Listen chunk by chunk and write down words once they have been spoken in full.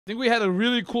think we had a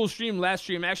really cool stream last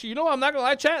stream. Actually, you know what? I'm not gonna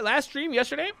lie, chat. Last stream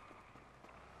yesterday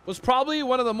was probably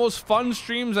one of the most fun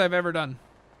streams I've ever done.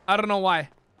 I don't know why.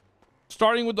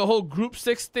 Starting with the whole group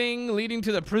 6 thing, leading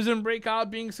to the prison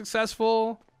breakout being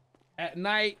successful at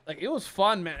night. Like, it was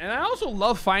fun, man. And I also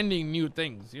love finding new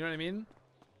things. You know what I mean?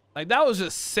 Like, that was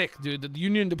just sick, dude. The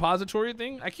Union Depository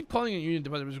thing. I keep calling it Union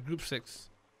Depository. It was group 6.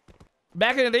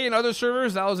 Back in the day in other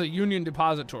servers, that was a Union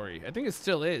Depository. I think it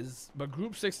still is. But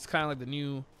group 6 is kind of like the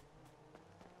new...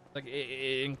 Like,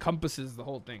 it encompasses the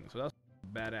whole thing. So that's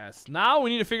badass. Now we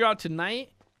need to figure out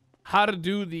tonight how to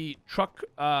do the truck...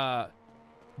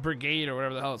 brigade or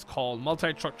whatever the hell it's called,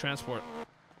 multi-truck transport.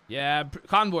 Yeah,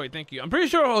 convoy. Thank you. I'm pretty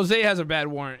sure Jose has a bad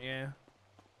warrant.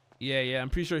 Yeah. I'm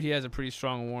pretty sure he has a pretty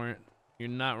strong warrant. You're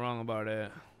not wrong about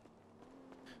it.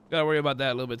 Gotta worry about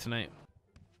that a little bit tonight.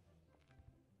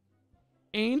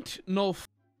 Ain't no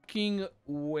fucking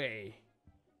way.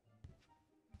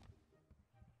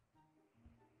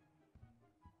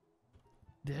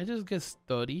 Did I just get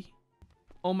study?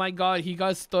 Oh my god, he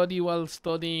got study while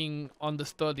studying on the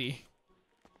study.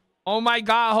 Oh my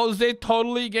god, Jose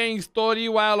totally getting study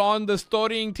while on the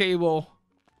studying table.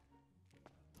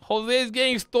 Jose's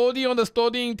getting study on the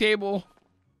studying table.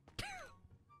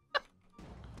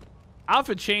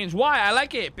 Outfit change. Why? I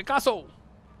like it. Picasso.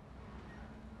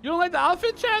 You don't like the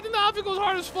outfit, chat? I think the outfit goes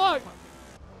hard as fuck.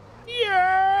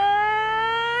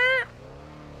 Yeah.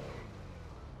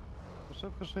 What's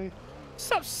up, Jose?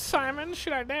 What's up, Simon?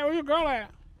 Shit like that. Where's your girl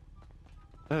at?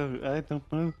 Oh, I don't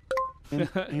know.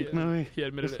 No, he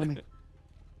admitted funny. it.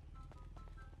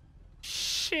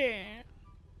 Shit.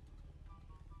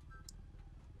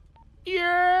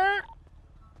 Yeah.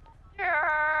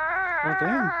 Oh,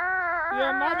 damn.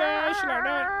 Yeah, my bad. Shit like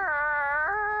that.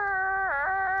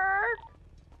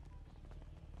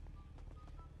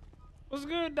 What's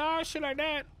good, dog? Shit like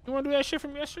that. You want to do that shit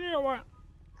from yesterday or what?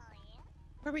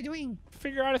 What are we doing?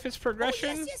 Figure out if it's progression.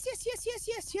 Oh,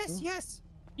 yes.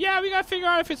 Yeah, we gotta figure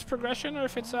out if it's progression or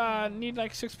if it's need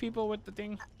like 6 people with the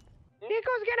thing.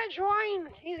 Nico's gonna join.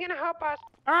 He's gonna help us.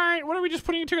 All right, what are we just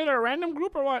putting together, a random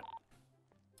group or what?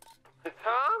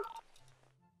 Huh?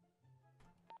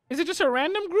 Is it just a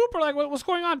random group or like what's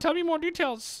going on? Tell me more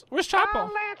details. Where's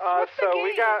Chapo? So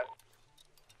we got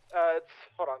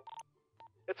hold on.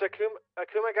 It's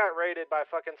Akuma got raided by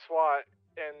fucking SWAT,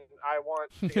 and I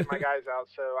want to get my guys out,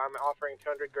 so I'm offering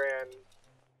 200 grand.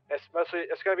 It's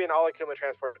gonna be an all Akuma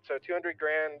transport, so 200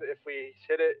 grand if we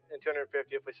hit it, and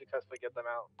 250 if we successfully get them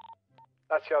out.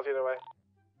 That's y'all's either way.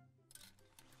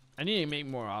 I need to make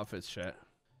more outfits, shit.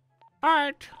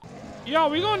 Alright. Yo,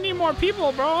 we gonna need more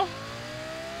people, bro.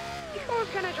 Nico's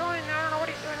gonna join. I don't know what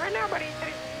he's doing right now, but he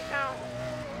said he's down.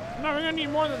 No, we're gonna need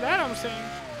more than that, I'm saying.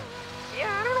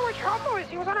 Yeah, I don't know where Chapo is.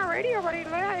 He was on our radio, but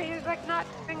he's like not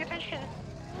paying attention.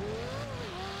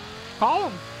 Call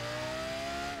him.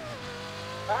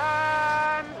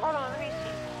 Hold on, let me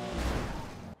see.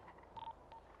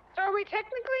 So we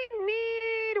technically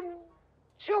need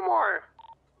 2 more.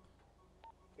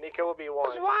 Nico will be 1.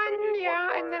 There's one,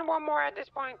 yeah, and then 1 more at this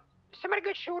point. Somebody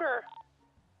good shooter.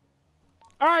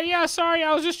 Alright, yeah, sorry,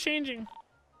 I was just changing.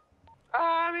 Yeah,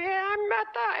 I'm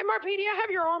at the MRPD. I have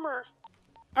your armor.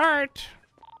 Alright.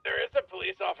 There is a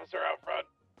police officer out front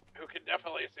who can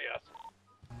definitely see us.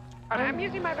 I'm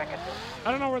using my bucket.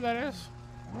 I don't know where that is.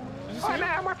 I'm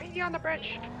at MRPD on the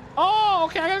bridge. Oh,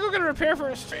 okay, I gotta go get a repair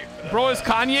first. Bro, is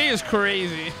Kanye is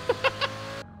crazy.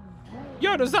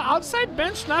 Yo, does the outside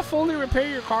bench not fully repair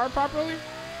your car properly?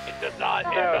 It does not.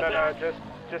 No,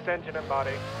 just engine and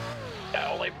body.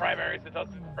 Yeah, only primaries. It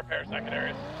doesn't repair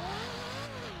secondaries.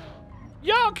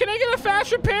 Yo, can I get a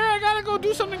fast repair? I gotta go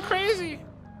do something crazy.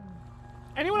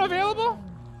 Anyone available?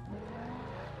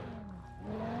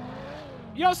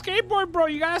 Yo, skateboard bro,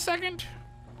 you got a second?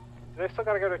 Do they still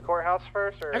gotta go to the courthouse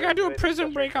first, or? I gotta do a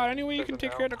prison breakout. Any way you can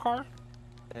take care of the car?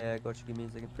 Yeah, gotcha. Give me a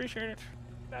second. Appreciate it.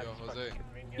 Yo, Jose.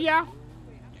 Yeah.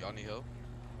 Y'all need help?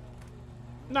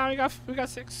 No, we got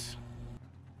 6.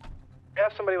 We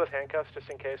have somebody with handcuffs just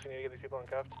in case we need to get these people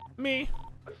handcuffed. Me.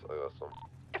 That's awesome.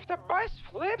 If the bus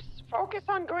flips, focus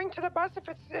on going to the bus if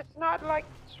it's not like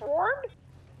swarmed.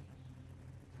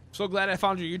 So glad I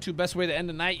found your YouTube. Best way to end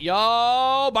the night.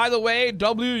 Yo, by the way,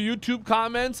 YouTube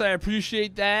comments. I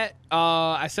appreciate that.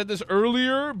 I said this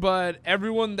earlier, but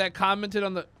everyone that commented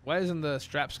on the... Why isn't the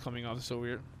straps coming off? It's so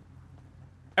weird.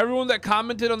 Everyone that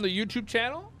commented on the YouTube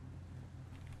channel.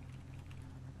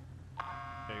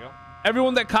 There you go.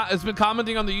 Everyone that has been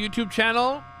commenting on the YouTube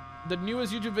channel, the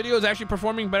newest YouTube video is actually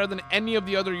performing better than any of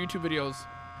the other YouTube videos.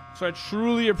 So I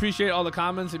truly appreciate all the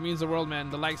comments. It means the world, man.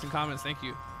 The likes and comments. Thank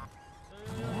you.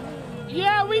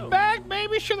 Yeah, we back,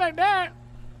 baby. Shit like that.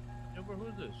 Yeah, but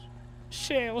who's this?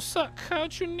 Shit, what's up?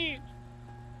 What you need?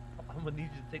 I'm gonna need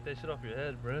you to take that shit off your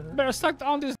head, bro. Better suck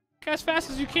on this as fast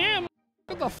as you can.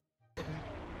 What the f?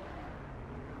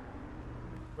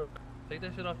 Bro, take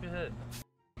that shit off your head.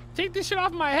 Take this shit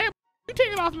off my head. You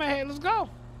take it off my head. Let's go.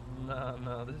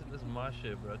 Nah, this is my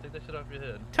shit, bro. Take that shit off your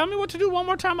head. Tell me what to do one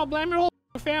more time. I'll blame your whole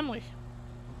family.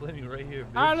 I'm blaming you right here,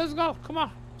 bitch. All right, let's go. Come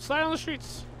on. Slide on the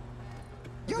streets.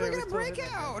 Yo, they're gonna break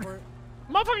out.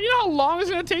 Motherfucker, you know how long it's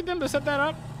gonna take them to set that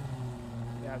up?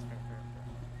 Yeah, that's fair.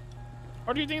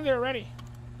 Or do you think they're ready?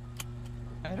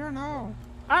 I don't know. All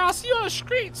right, I'll see you on the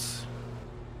streets.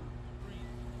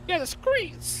 Yeah, the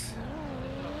streets.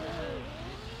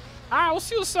 All right, we'll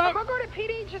see what's I'm up. gonna go to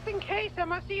PD just in case. I'm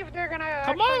gonna see if they're gonna.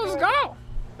 Come on, let's go.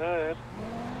 Alright.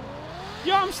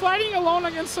 Yo, I'm sliding alone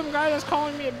against some guy that's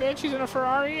calling me a bitch. He's in a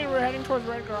Ferrari, and we're heading towards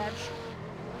Red Garage.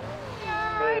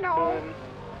 Yeah, I know.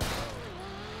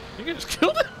 You can just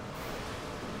kill him.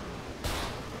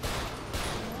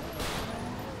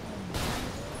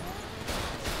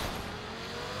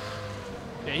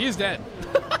 Yeah, he's dead.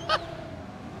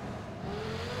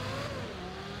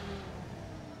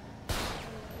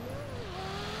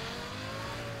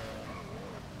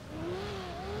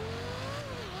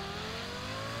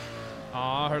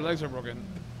 Aw, her legs are broken.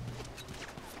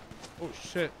 Oh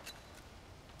shit.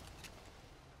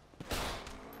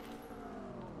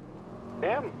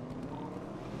 Damn.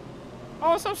 Oh,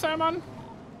 what's up, Simon?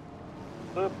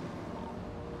 Up.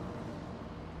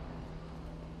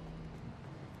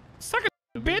 Suck it,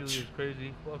 bitch. Is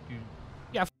crazy. Fuck you.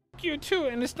 Yeah, fuck you too.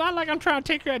 And it's not like I'm trying to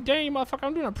take your identity, motherfucker.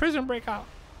 I'm doing a prison breakout.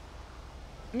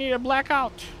 I need a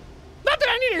blackout. Not that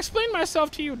I need to explain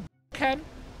myself to you, dickhead.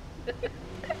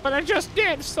 But I just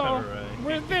did, so Alright.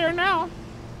 we're there now.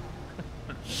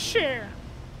 Share.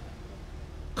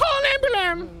 Call an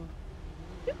ambulance.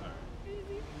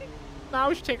 Nah,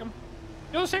 we should take him.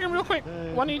 Yo, let's take him real quick.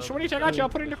 One each. One each. I got you. I'll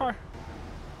put it in the car.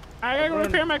 I gotta go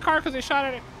repair my car because they shot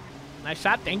at it. Nice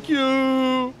shot. Thank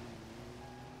you.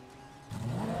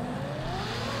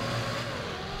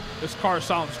 This car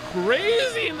sounds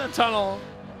crazy in the tunnel.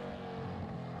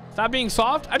 Stop being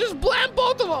soft. I just blamed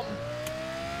both of them.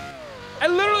 I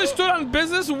literally stood on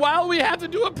business while we had to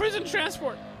do a prison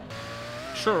transport.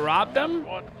 Sure, rob them?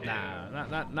 Nah,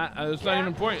 not. It's not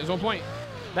even a point. There's no point.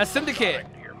 That's syndicate.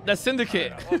 That's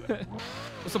syndicate.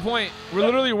 What's the point? We're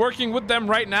literally working with them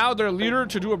right now, their leader,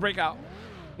 to do a breakout.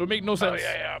 It would make no sense.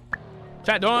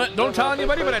 Chat, don't tell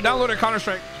anybody, but I downloaded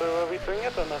Counter-Strike. So are we doing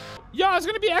it or not? Yo, it's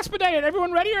gonna be expedited.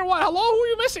 Everyone ready or what? Hello? Who are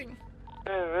you missing?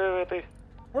 We're ready.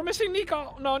 We're missing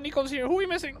Nico. No, Nico's here. Who are we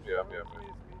missing?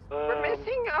 We're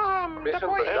missing the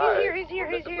boy. He's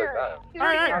here. All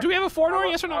right. Do we have a four-door?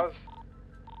 Yes or no?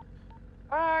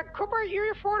 Cooper, you're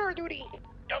your four-door duty.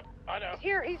 Yep, I know.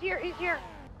 He's here.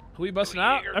 Who we busting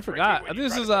out? I forgot. I think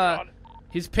this is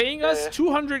he's paying us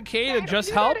 200K to just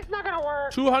help. It's not gonna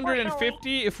work.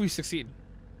 250 if we succeed.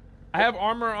 I have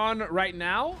armor on right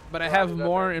now, but I have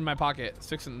more in my pocket.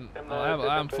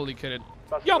 I'm fully kitted.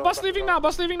 Yo, bus leaving now.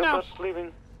 Bus leaving now. Bus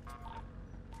leaving.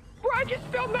 Bro, I just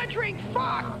spilled my drink.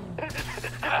 Fuck.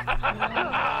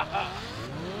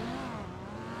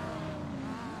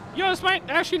 Yo, this might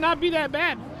actually not be that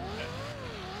bad.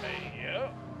 Yeah.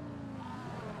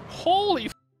 Holy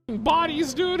f***ing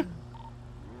bodies, dude.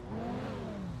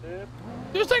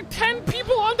 There's like 10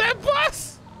 people on that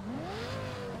bus.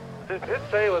 It did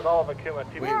say it was all of Akuma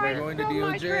TV. Wait, we're going to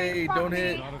DOJ. Don't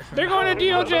hit. They're going to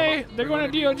DOJ. They're going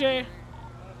to DOJ.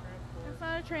 It's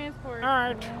not a transport. All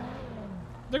right.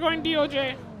 They're going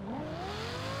DOJ.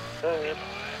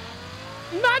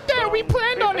 Not that we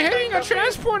planned on hitting a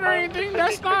transport or anything.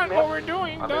 That's not what we're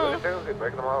doing, duh.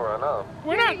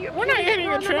 We're not hitting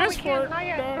a transport. Duh.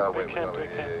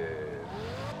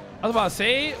 I was about to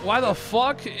say, why the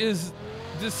fuck is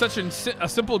this such a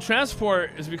simple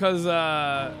transport? Is because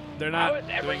they're not. How is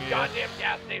every doing goddamn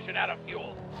gas station out of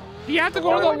fuel? You have to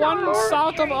go to the one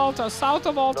south of Alta. South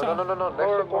of Alta. No. Next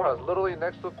to the courthouse. Literally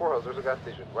next to the courthouse. There's a gas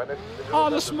station. Right next to the Oh,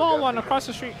 the small one across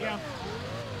the street. Yeah.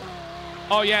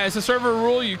 Oh yeah, it's a server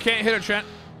rule. You can't hit a trend.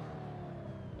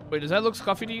 Wait, does that look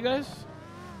scuffy to you guys?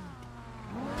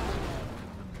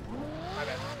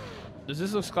 Does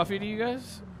this look scuffy to you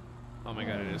guys? Oh my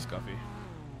god, it is scuffy.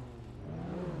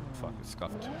 Fuck, it's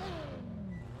scuffed.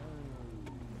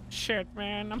 Shit,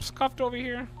 man, I'm scuffed over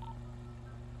here.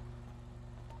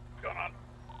 What's going on?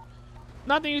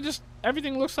 Nothing.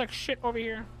 Everything looks like shit over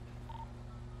here.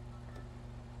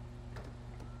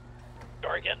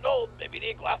 Door getting old. Maybe you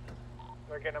need glasses.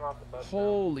 They're getting him off the bus.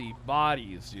 Holy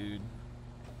bodies, dude.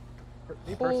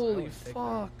 Holy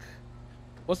fuck.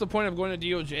 What's the point of going to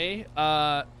DOJ?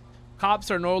 Cops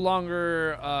are no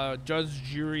longer judge,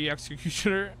 jury,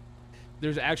 executioner.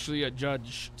 there's actually a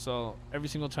judge. So every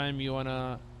single time you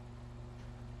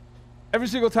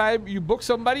book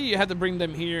somebody, you have to bring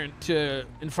them here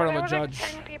in front of a judge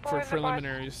for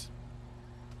preliminaries.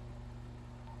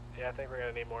 Yeah, I think we're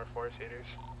gonna need more 4-seaters.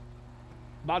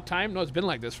 About time? No, it's been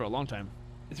like this for a long time.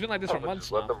 It's been like this for months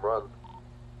Just let them run.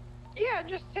 Yeah,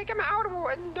 just take them out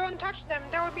and don't touch them.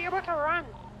 They will be able to run.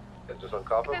 And just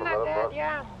uncuff them They're and not let them dead, run.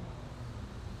 yeah.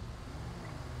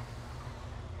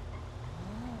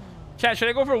 Chat, should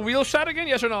I go for a wheel shot again?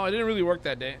 Yes or no? It didn't really work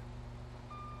that day.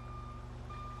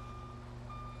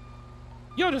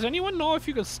 Yo, does anyone know if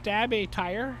you could stab a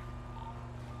tire?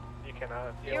 You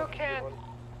cannot. You can.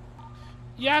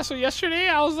 Yeah, so yesterday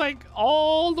I was like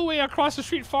all the way across the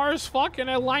street far as fuck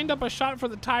and I lined up a shot for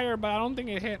the tire, but I don't think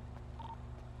it hit.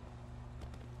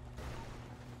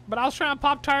 But I was trying to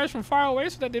pop tires from far away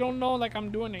so that they don't know like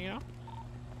I'm doing it, you know?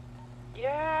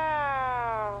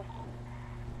 Yeah.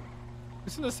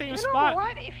 It's in the same You spot. know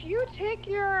what? If you take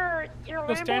your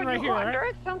Lambo stand right and you here, go under right?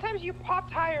 it, sometimes you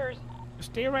pop tires.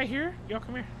 Stay right here. Yo,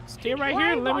 come here. Stay Keep right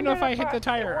here and let me flying know if under I the hit the bus.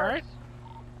 tire, It alright? works.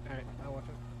 Alright, I'll watch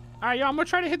it. Alright, yo, I'm gonna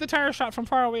try to hit the tire shot from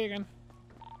far away again.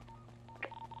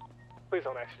 Please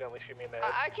don't accidentally shoot me in the head.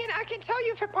 I can tell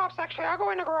you if it pops. Actually, I'll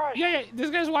go in the garage. Yeah, this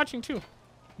guy's watching too.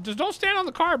 Just don't stand on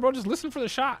the car, bro. Just listen for the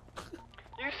shot.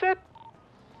 You said?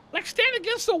 Like, stand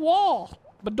against the wall,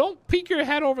 but don't peek your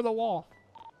head over the wall.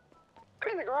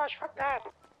 I'm in the garage. Fuck that.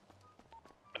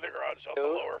 In the garage on the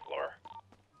lower floor.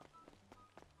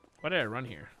 Why did I run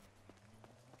here?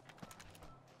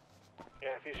 Yeah,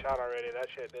 if you shot already, that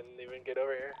shit didn't even get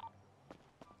over here.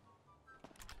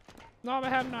 No, I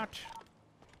have not.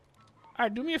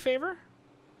 Alright, do me a favor.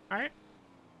 Alright.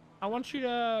 I want you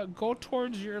to go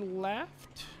towards your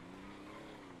left.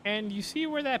 And you see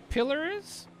where that pillar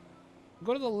is?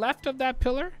 Go to the left of that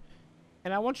pillar.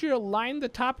 And I want you to line the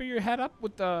top of your head up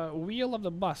with the wheel of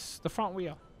the bus, the front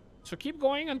wheel. So keep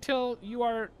going until you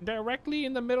are directly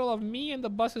in the middle of me and the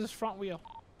bus's front wheel.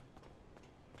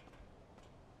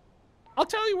 I'll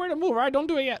tell you where to move, alright? Don't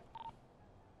do it yet.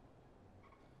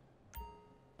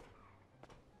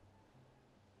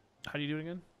 How do you do it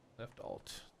again? Left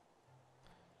alt.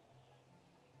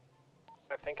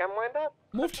 I think I'm lined up.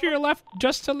 Move to your left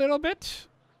just a little bit.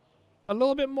 A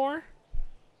little bit more.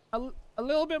 A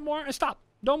little bit more. And stop.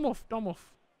 Don't move. Don't move.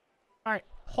 Alright.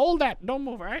 Hold that. Don't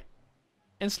move, alright?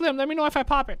 And Slim, let me know if I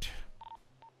pop it.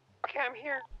 Okay, I'm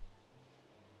here.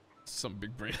 Some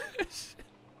big brain.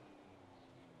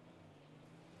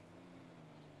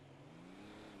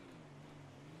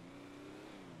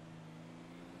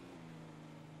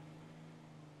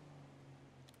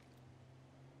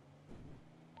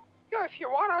 Yo, if you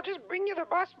want, I'll just bring you the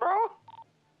bus, bro.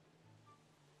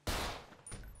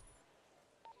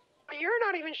 You're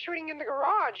not even shooting in the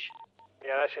garage.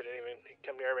 Yeah, that shit didn't even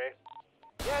come near me.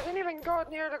 Yeah, I didn't even go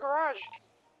near the garage.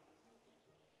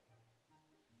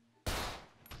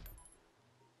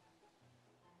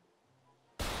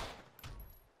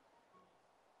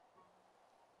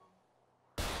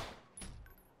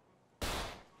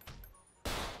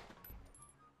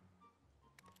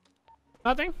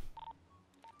 Nothing?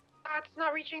 It's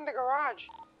not reaching the garage.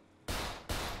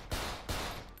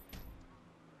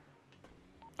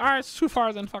 Alright, it's too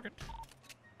far then. Fuck it.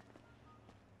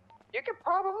 You could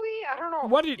probably, I don't know.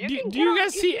 What do can you get guys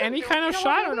on- see can any do- kind of you know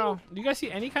shot what, or no? building? Do you guys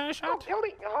see any kind of No, shot?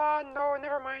 building. No,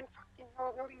 never mind. Fucking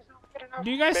no, building's not good enough.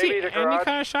 Do you guys Maybe see the any garage.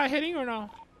 kind of shot hitting or no?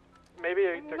 Maybe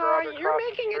the No, garage you're across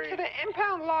making the it to street. the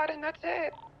impound lot and that's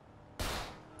it.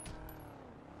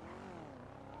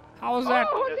 How was that?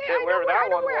 Oh, Jose, Just I hit know wherever where, that I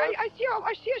know one where. was.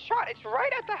 I see a shot. It's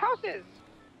right at the houses.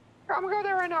 Here, I'm gonna go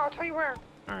there right now. I'll tell you where.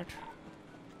 Alright.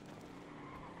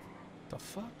 The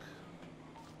fuck?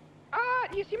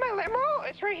 You see my limo?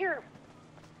 It's right here.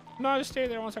 No, just stay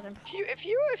there 1 second. If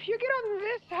you get on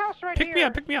this house right Pick here. me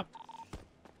up, pick me up.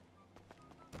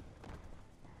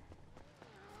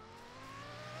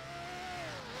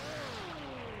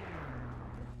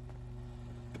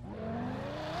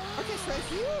 Okay, so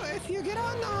if you get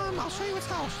on, I'll show you which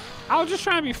house. I was just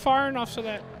trying to be far enough so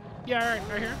that... Yeah, alright,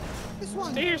 right here. This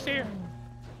one. Stay here, stay here.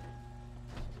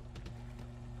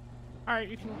 Alright,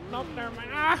 you can... Nope, never mind.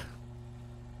 Ah!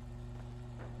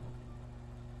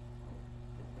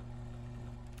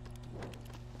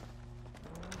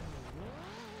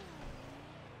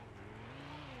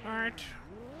 Alright.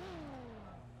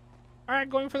 Alright,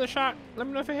 going for the shot. Let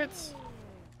me know if it hits.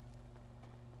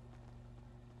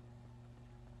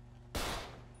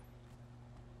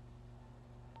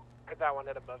 That one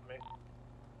hit above me.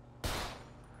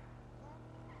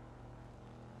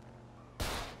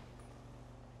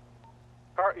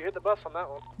 Car, you hit the bus on that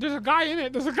one. There's a guy in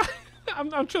it. There's a guy.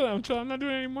 I'm chilling. I'm chilling. I'm not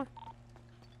doing it anymore.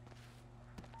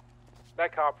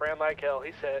 That cop ran like hell.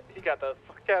 He said he got the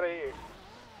fuck out of here.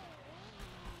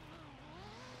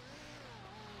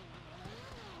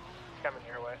 He's coming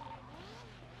your way.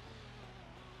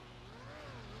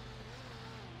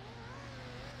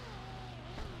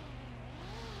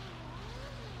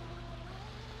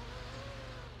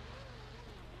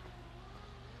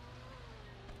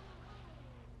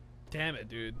 Damn it,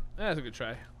 dude. That's a good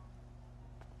try.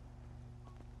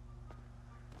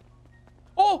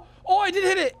 Oh, I did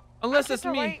hit it. Unless that's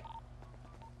me.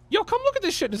 Yo, come look at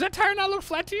this shit. Does that tire not look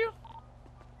flat to you?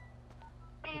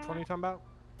 Which one are you talking about?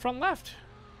 Front left.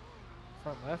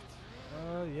 Front left?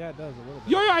 Yeah, it does a little bit.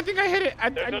 Yo, I think I hit it. I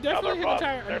definitely hit the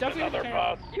tire. I definitely hit the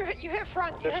tire. You hit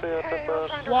front. You hit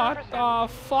front. What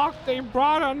the fuck? They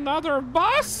brought another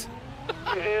bus?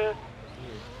 Yeah.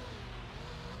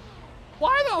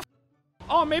 Why the f?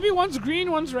 Oh, maybe one's green,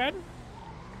 one's red.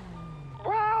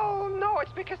 Well, no,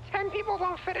 it's because 10 people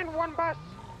don't fit in one bus.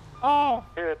 Oh.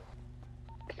 Good.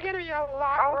 It's gonna be a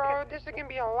lot, bro. This is gonna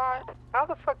be a lot. How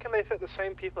the fuck can they fit the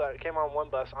same people that came on one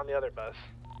bus on the other bus?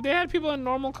 They had people in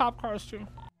normal cop cars too.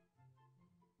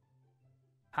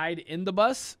 Hide in the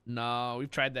bus? No,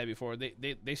 we've tried that before.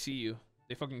 They see you.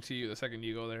 They fucking see you the second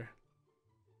you go there.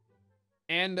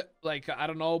 And like, I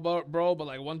don't know about bro, but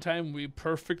like one time we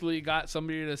perfectly got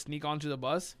somebody to sneak onto the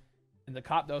bus, and the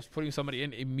cop that was putting somebody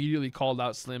in immediately called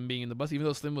out Slim being in the bus, even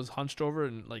though Slim was hunched over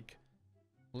and like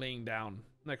laying down.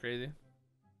 Isn't that crazy?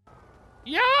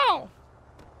 Yo!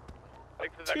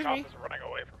 Like that Excuse cop me. is running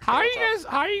away from How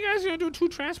are you guys gonna do 2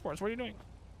 transports? What are you doing?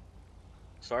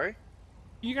 Sorry?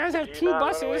 You guys have 2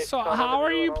 buses, so how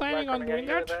are you planning on doing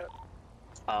that?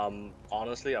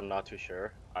 Honestly, I'm not too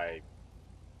sure. I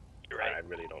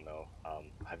really don't know. I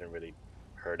haven't really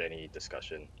heard any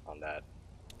discussion on that.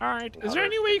 Alright, is there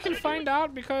any way you can find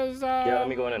out? Because, yeah, let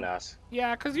me go in and ask.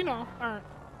 Yeah, because, you know, alright.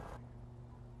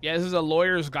 Yeah, this is a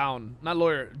lawyer's gown. Not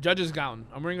lawyer, judge's gown.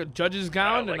 I'm wearing a judge's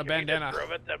gown and a bandana.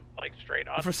 Drove at them, like, straight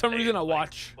on. For some reason, a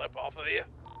watch. Flip off of you.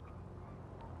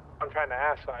 I'm trying to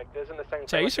ask, like, isn't the same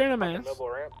Chay, thing you staring at my fucking ass?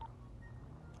 mobile ramp?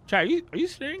 Chay, are you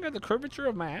staring at the curvature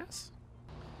of my ass?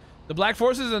 The black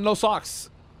forces and no socks.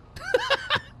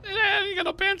 Yeah, you got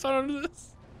no pants on under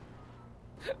this.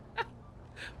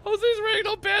 Jose's wearing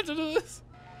no pants under this.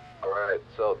 Alright,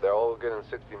 so they're all getting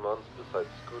 60 months besides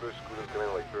Scooter. Scooter's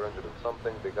getting like 300 and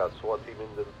something. They got SWAT team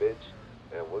in this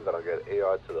bitch. And we're gonna get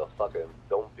AR to the fucking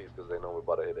dome piece because they know we're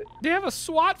about to hit it. They have a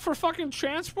SWAT for fucking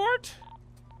transport?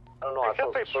 I don't know, I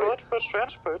felt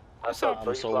transport. So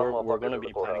we're going to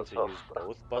be planning to use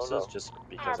both buses just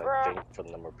because I think for the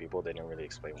number of people they didn't really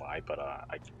explain why, but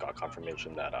I got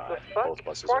confirmation that both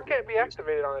buses SWAT are being can't be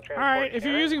activated on the transport. Alright, if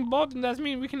you're using both, then that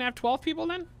means we can have 12 people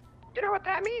then? You know what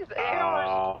that means?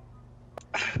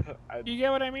 You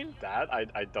get what I mean? That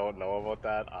I don't know about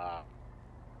that.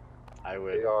 I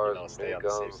would stay on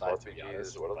the safe side to be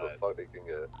honest. Whatever the fuck they can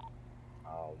get.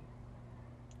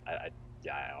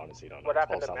 I honestly don't know. What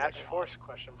happened to 12 match sounds like force?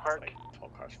 Question mark. Like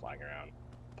 12 cars flying around,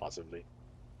 possibly.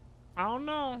 I don't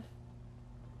know.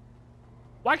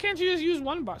 Why can't you just use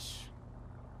one bus?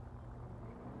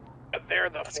 They're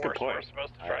the That's a good force point. we're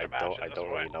supposed to try to match I don't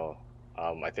really know.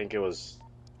 I think it was.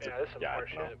 Yeah, this is some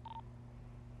shit.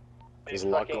 There's a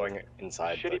lot going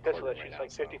inside the Shitty pistol courtroom that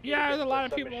right shoots now. like 50 feet. Yeah, there's a lot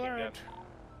of against a people, submachine alright.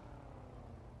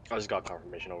 I just got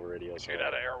confirmation over radio. So, Straight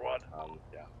out of Air One.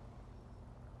 Yeah.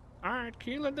 Alright,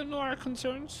 can you let them know our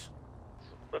concerns?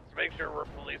 Let's make sure we're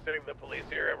policing the police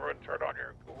here. Everyone turn on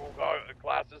your Google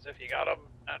glasses if you got them,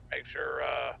 and make sure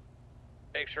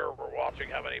we're watching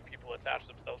how many people attach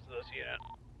themselves to this unit.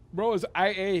 Bro, it's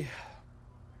IA.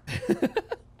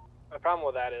 The problem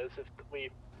with that is if the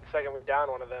second we down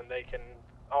one of them, they can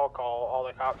all call all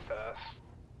the cops to us.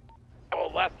 Well,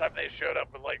 last time they showed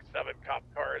up with like 7 cop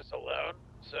cars alone,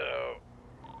 so.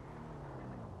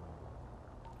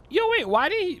 Yo, wait, why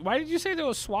did you say there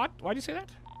was SWAT? Why did you say that?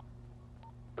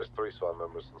 There's 3 SWAT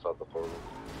members inside the courtroom.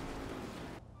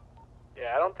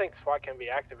 Yeah, I don't think SWAT can be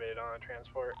activated on a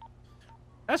transport.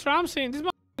 That's what I'm saying. These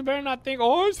motherfuckers better not think,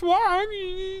 oh, it's SWAT.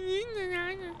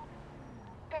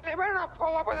 They better not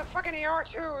pull up with a fucking AR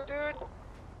too, dude.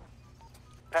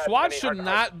 SWAT should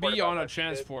not be on a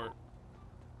transport.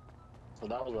 So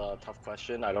that was a tough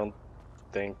question. I don't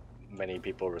think many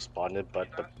people responded, but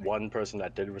the one person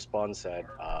that did respond said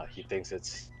he thinks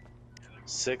it's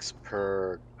 6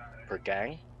 per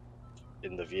gang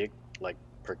in the vehicle, like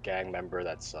per gang member.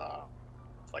 That's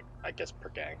like I guess per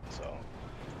gang. So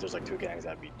if there's like 2 gangs,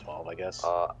 that'd be 12, I guess.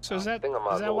 So is that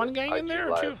one gang in there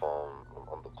or 2?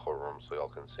 On the courtroom, so y'all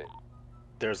can see.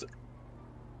 There's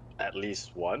at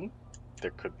least 1.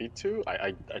 There could be 2.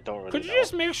 I don't really know. Could you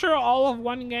just make sure all of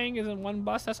one gang is in one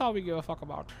bus? That's all we give a fuck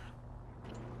about.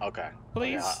 Okay.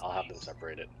 Please. Yeah, I'll have them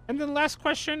separated. And then last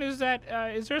question is that,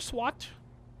 is there SWAT?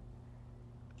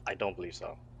 I don't believe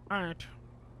so. Alright.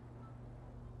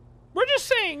 We're just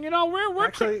saying, you know, we're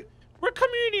Actually, we're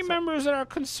community members that are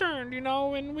concerned, you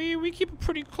know, and we keep a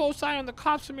pretty close eye on the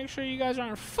cops to make sure you guys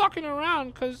aren't fucking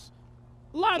around, because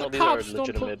a lot of the these are cops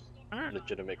don't put...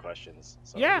 legitimate questions.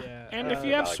 So. Yeah, and if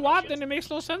you have valid SWAT, questions. then it makes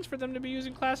no sense for them to be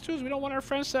using Class 2s. We don't want our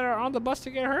friends that are on the bus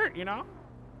to get hurt, you know?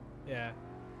 yeah.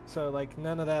 So, like,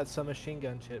 none of that submachine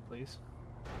gun shit, please.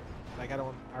 Like, I don't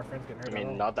want our friends getting hurt. I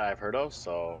mean, not that I've heard of,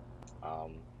 so,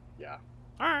 yeah.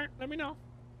 Alright, let me know.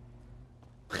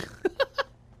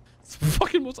 It's the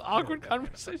fucking most awkward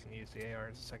conversation. Use the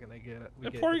ARs the second they get it.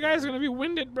 The poor guy's gonna be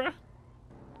winded, bruh.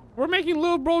 We're making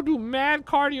little bro do mad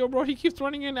cardio, bro. He keeps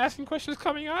running in, asking questions,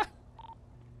 coming on.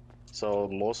 So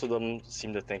most of them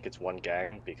seem to think it's one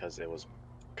gang because it was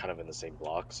kind of in the same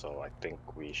block, so I think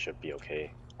we should be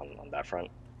okay on that front.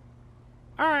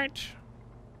 Alright.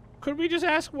 Could we just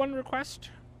ask one request?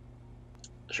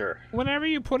 Sure. Whenever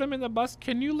you put them in the bus,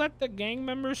 can you let the gang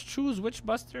members choose which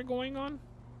bus they're going on?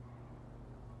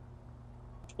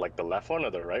 Like the left one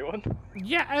or the right one?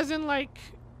 Yeah, as in, like,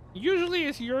 usually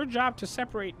it's your job to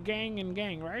separate gang and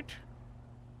gang, right?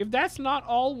 If that's not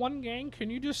all one gang, can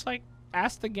you just, like,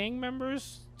 ask the gang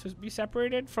members to be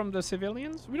separated from the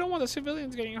civilians? We don't want the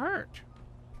civilians getting hurt.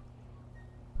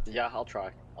 Yeah, I'll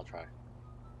try.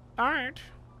 Alright.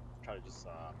 Try to just,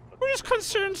 We're just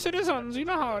concerned citizens, you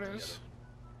know how it is.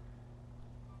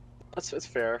 It's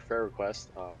fair request.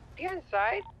 Get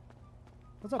inside.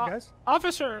 What's up, guys?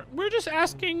 Officer, we're just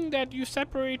asking that you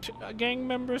separate gang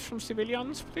members from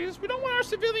civilians, please. We don't want our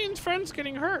civilian friends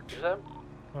getting hurt.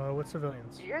 What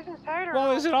civilians? You guys inside or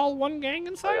Well, no? is it all one gang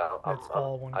inside? It's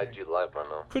all one gang. IG live right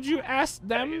now. Could you ask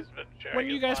them when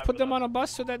you guys put them on a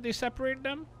bus so that they separate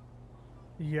them?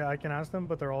 Yeah, I can ask them,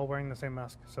 but they're all wearing the same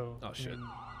mask, so... Oh, shit.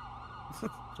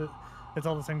 It's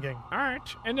all the same gang.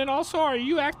 Alright. And then also, are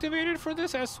you activated for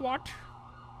this as SWAT?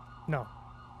 No.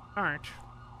 Alright.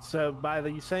 So, by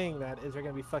you saying that, is there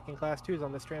going to be fucking Class 2s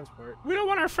on this transport? We don't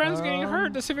want our friends getting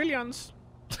hurt, the civilians.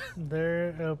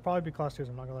 It'll probably be Class 2s,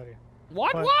 I'm not gonna lie to you.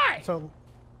 What? But, Why? So...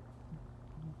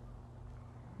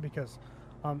 Because...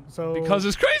 so... Because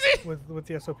it's crazy! With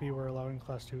the SOP, we're allowing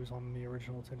Class 2s on the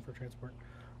original tin for transport.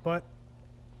 But...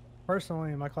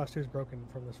 Personally, my Class 2 is broken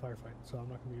from this firefight, so I'm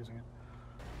not going to be using it.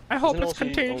 I hope Isn't it's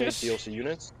only contagious. DOC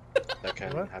units that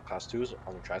can have Class 2s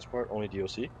on the transport, only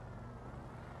DOC?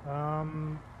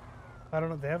 I don't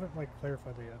know, they haven't, like,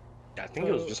 clarified it yet. Yeah, I think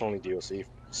it was just only DOC,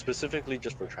 specifically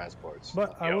just for transports.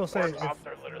 But I will say, if showing up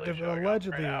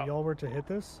allegedly right now. y'all were to hit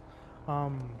this,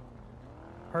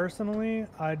 personally,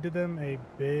 I did them a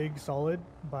big solid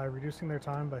by reducing their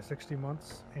time by 60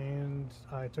 months, and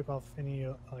I took off any,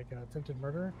 attempted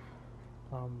murder.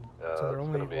 So they're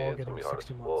only all getting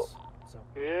 60 months. So.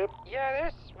 Yep. Yeah,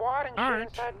 there's SWAT and shit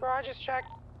inside, bro. I just checked.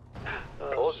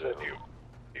 Bullshit. Do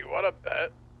you want to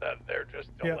bet that they're just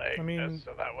delaying I mean, this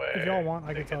so that way if y'all want, I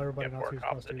they can tell everybody get not more to use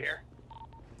cops Class in 2s. here?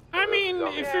 I mean,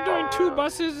 if you're doing 2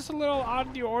 buses, it's a little out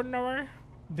of the ordinary.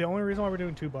 The only reason why we're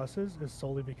doing 2 buses is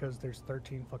solely because there's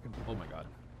 13 fucking people. Oh my god.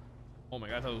 Oh my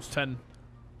god, I thought it was 10.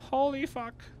 Holy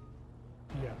fuck.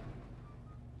 Yeah.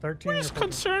 13 We're just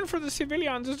concerned for the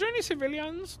civilians. Is there any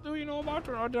civilians do you know about,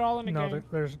 or are they all in a gang?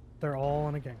 No, they're all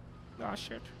in a gang. Oh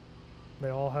shit. They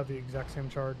all have the exact same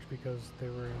charge because they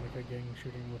were in like a gang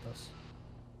shooting with us.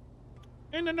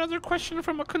 And another question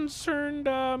from a concerned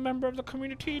member of the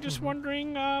community, just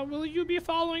wondering, will you be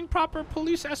following proper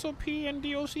police SOP and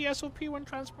DOC SOP when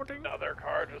transporting? Another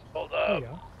car just pulled Oh, up.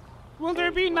 yeah. Will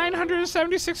there be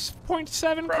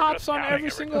 976.7 cops on every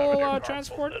single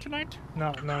transport tonight?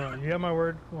 No. You have my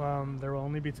word. There will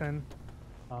only be 10.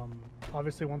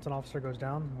 Obviously, once an officer goes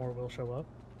down, more will show up.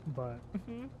 But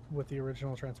with the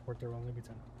original transport, there will only be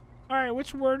 10. Alright,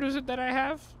 which word is it that I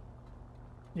have?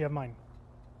 You have mine.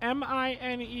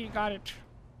 M-I-N-E, got it.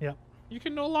 Yep. You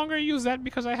can no longer use that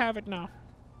because I have it now.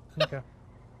 Okay.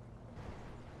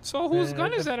 So whose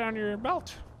gun is that on your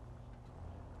belt?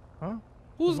 Huh?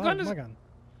 Whose gun is my it? gun.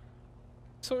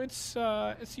 So it's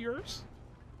yours?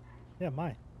 Yeah,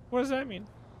 mine. What does that mean?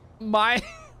 My.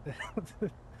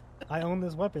 I own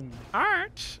this weapon.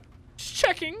 Alright. Just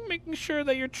checking, making sure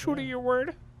that you're true to your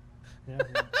word. Yeah.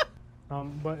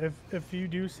 But if you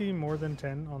do see more than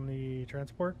 10 on the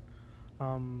transport,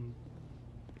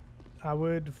 I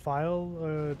would file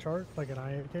a chart, like an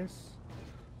IA case,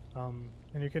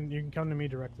 and you can come to me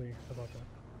directly about that.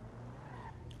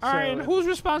 All right, and whose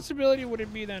responsibility would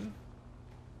it be then?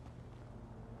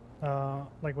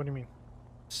 Like what do you mean?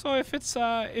 So if it's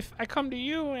if I come to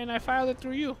you and I file it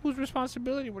through you, whose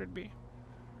responsibility would it be?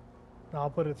 I'll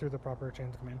put it through the proper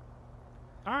chains of command.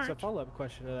 All right. So follow-up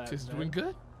question to that. She's then. doing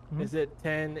good. Is it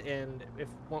 10, and if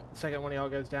the second one of y'all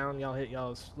goes down, y'all hit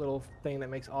y'all's little thing that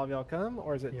makes all of y'all come,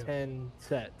 or is it 10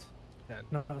 set? 10.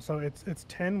 No, so it's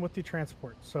 10 with the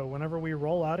transport. So whenever we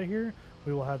roll out of here,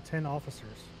 we will have 10 officers.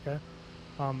 Okay.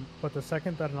 But the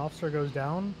second that an officer goes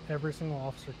down, every single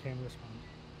officer can respond.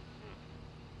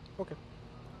 Okay.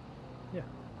 Yeah.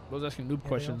 I was asking noob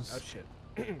questions. Oh shit.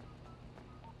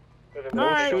 All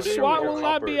right, SWAT will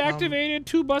not be activated.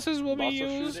 2 buses will be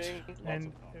used.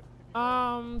 And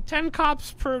 10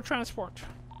 cops per transport.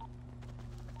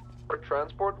 For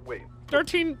transport? Wait.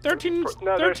 13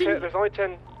 No, there's only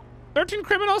 10. 13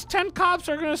 criminals, 10 cops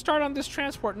are gonna start on this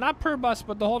transport. Not per bus,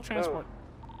 but the whole transport.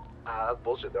 That's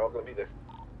bullshit. They're all gonna be there.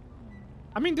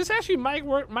 I mean, this actually might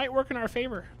work in our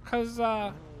favor, because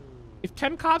if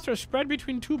 10 cops are spread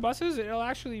between 2 buses, it'll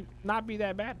actually not be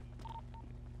that bad.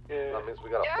 Yeah. That means we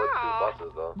gotta split 2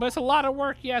 buses, though. But it's a lot of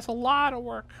work. Yeah, it's a lot of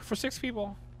work for 6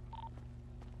 people.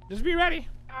 Just be ready.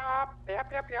 Yep.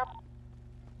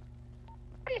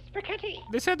 Hey, spaghetti.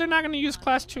 They said they're not going to use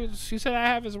class 2s. He said I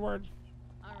have his word.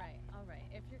 All right.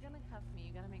 If you're gonna cuff me,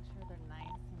 you gotta make sure they're nice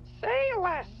and. Say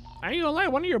less. I ain't gonna lie,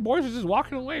 one of your boys is just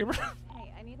walking away, bro.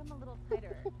 Hey, I need him a little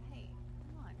tighter. Hey,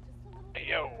 come on, just a little. Hey,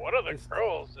 yo, one of the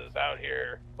girls is out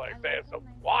here, like, saying some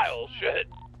wild shit.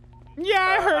 Yeah,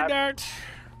 I heard that.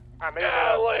 I made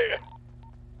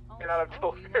I've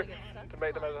told her to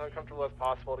make them as uncomfortable as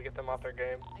possible to get them off their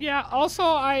game. Yeah, also,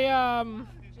 I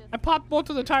popped both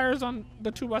of the tires on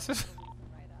the 2 buses.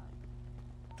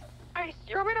 Hey,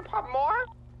 you want me to pop more?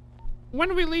 When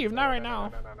do we leave? Not right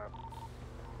now. No.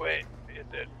 Wait, is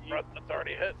it front that's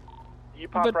already hit? You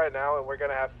pop right now, and we're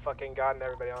gonna have fucking God and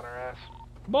everybody on our ass.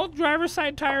 Both driver's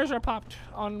side tires are popped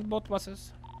on both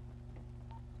buses.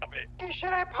 Hey,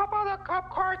 should I pop all the cop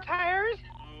car tires?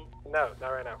 No, not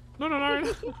right now. No, not right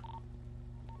now.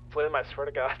 Slim, I swear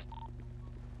to God.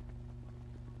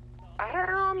 I don't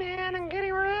know, man. I'm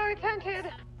getting really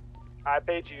tempted. I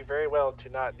paid you very well to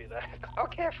not do that.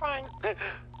 Okay, fine.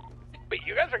 Wait,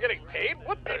 you guys are getting paid?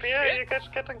 What the shit? you guys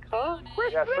getting caught? We're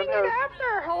splitting it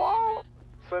after. Hello?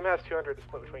 Slim has 200 to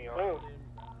split between y'all.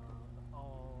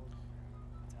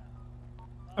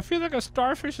 I feel like a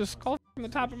starfish is skulking on the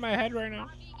top of my head right now.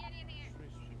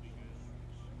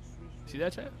 See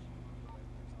that, chat?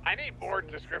 I need more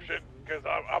description, because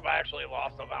I'm actually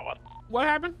lost on that one. What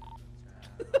happened?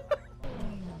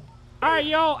 Alright,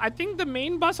 yo, I think the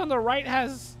main bus on the right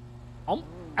has...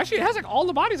 actually, it has like all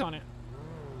the bodies on it.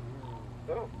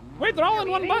 Oh. Wait, they're all in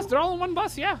one bus. They're all in one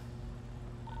bus, yeah.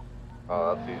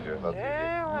 Oh, that's easier. That's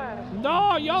easier.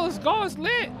 No, yo, let's go. It's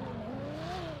lit.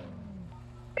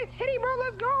 It's hitty, bro.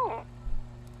 Let's go.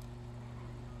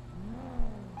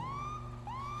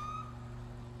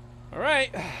 All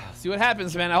right, see what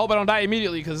happens, man. I hope I don't die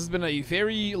immediately, because it's been a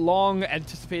very long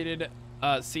anticipated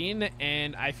scene,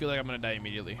 and I feel like I'm gonna die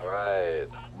immediately. All right.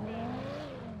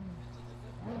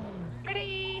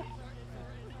 Ready?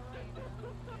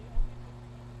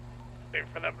 Wait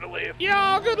for them to leave.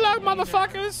 Yo, good luck,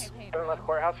 motherfuckers. Haven't left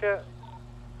courthouse yet?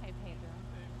 Hey, Pedro.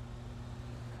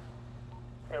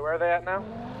 Wait, where are they at now?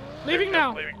 Leaving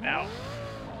now. Leaving now.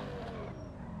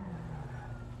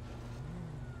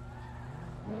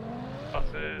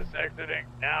 Buses exiting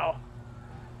now.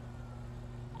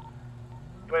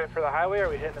 Waiting for the highway, or are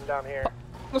we hitting them down here?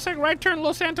 Looks like right turn,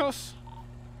 Los Santos.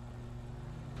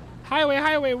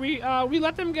 Highway. We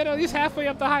let them get at least halfway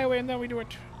up the highway, and then we do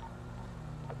it.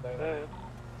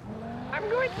 I'm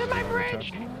going to my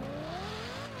bridge.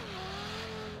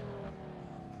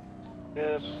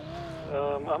 Yes.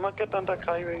 I'm gonna get on that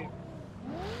highway.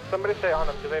 Somebody stay on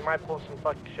them, because they might pull some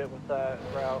fucking shit with that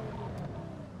route.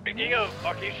 Speaking of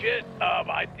fucking shit,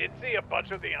 I did see a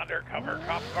bunch of the undercover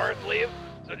cop cars leave,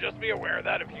 so just be aware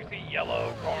that if you see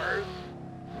yellow cars,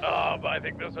 I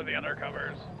think those are the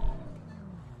undercovers.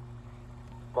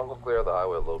 I'm gonna clear the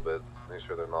highway a little bit. Make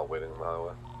sure they're not waiting on the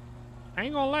highway. I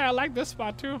ain't gonna lie, I like this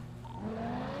spot too.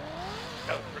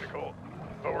 That was pretty cool,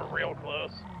 but we're real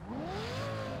close.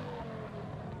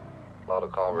 A lot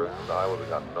of cover. On the highway, we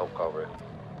got no cover.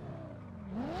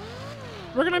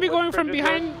 We're gonna be going from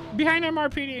behind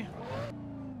MRPD.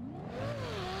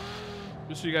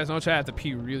 Just so you guys know, chat, I have to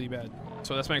pee really bad.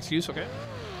 So that's my excuse, okay?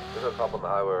 There's a cop on the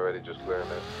highway already, just clearing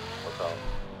it. What's up?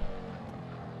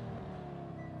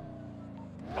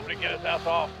 Somebody get his ass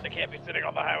off. They can't be sitting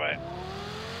on the highway.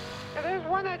 And there's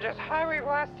one that just highway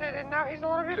blasted, and now he's a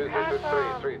little bit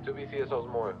past. Three. 2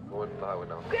 BCSOs more going on the highway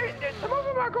now. Some of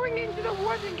them are going into the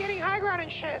woods and getting high ground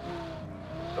and shit.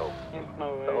 So,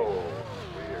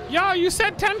 Yo, you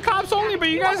said 10 cops only, but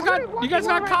you guys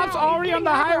got cops already on the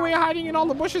highway hiding in all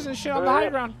the bushes and shit on the high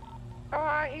ground.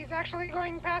 He's actually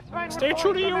going past mine. Stay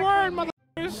true to your word, motherfucker.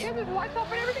 Yeah, there's lights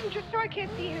off and everything just so I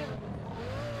can't see him.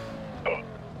 Oh,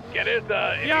 get his,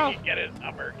 if Yo. you can get his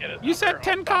number, get his You said number.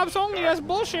 10 cops only. That's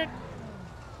bullshit.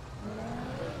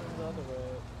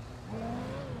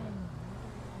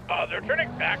 They're turning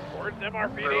back towards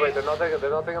MRPD. Wait, they're not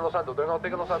taking Los Santos. They're not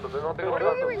taking Los Santos. They're not taking Los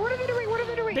Santos. What are they doing? What are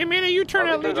they doing? They made a U-turn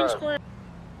Oh, at they Legion did. Square.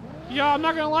 Yo, I'm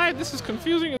not gonna lie. This is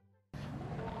confusing.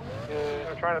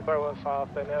 They're trying to throw us off.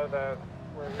 They know that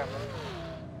we're coming.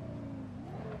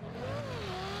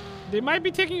 They might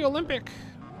be taking Olympic.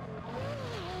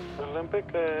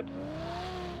 Olympic,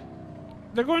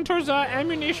 They're going towards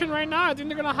ammunition right now. I think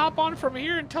they're gonna hop on from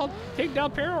here and take Del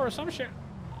Perro or some shit.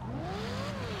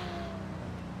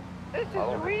 This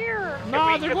is weird.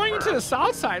 No, they're going into the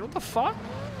south side. What the fuck?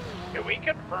 Can we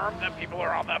confirm that people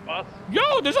are on that bus?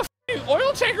 Yo, there's a f***ing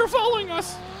oil tanker following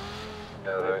us.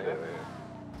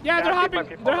 Yeah, they're hopping.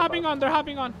 They're hopping on. They're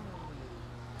hopping on.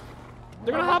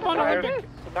 They're gonna hop on Olympic.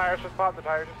 The tires just popped. The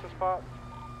tires just popped.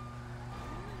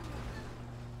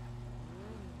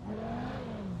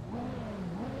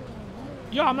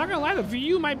 Yo, I'm not gonna lie. The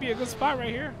VU might be a good spot right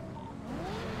here.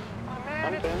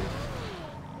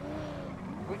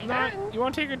 Nah, you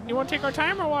want to take our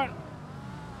time or what?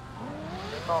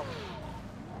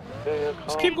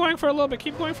 Just keep going for a little bit.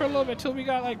 Keep going for a little bit till we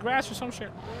got like grass or some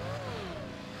shit.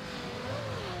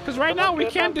 Because right now we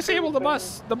can't disable the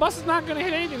bus. The bus is not gonna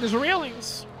hit anything. There's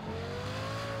railings.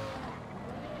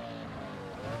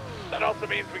 That also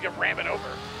means we can ram it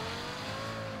over.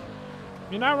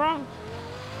 You're not wrong.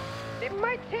 It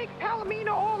might take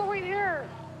Palomino all the way there.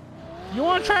 You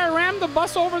want to try to ram the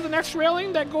bus over the next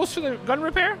railing that goes to the gun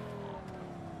repair?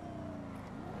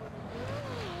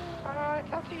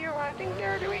 It's up to you. I think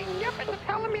they're doing. Yep, it's a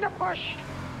Palomino push.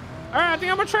 All right, I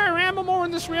think I'm gonna try to ram them over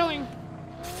in this railing.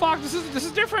 Fuck, this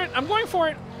is different. I'm going for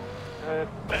it. I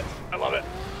love it.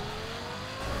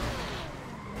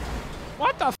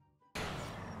 What the?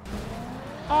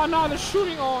 Oh no, they're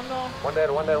shooting. Oh no. One dead.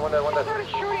 They already started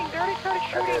shooting.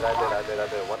 I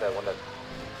did. One dead.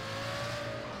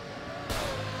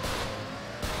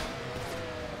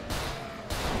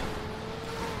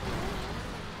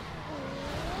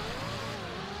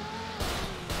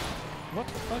 What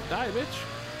the fuck? Die, bitch.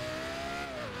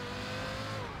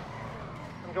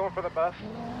 I'm going for the bus.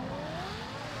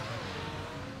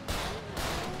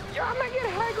 Yo, I'm gonna get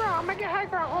high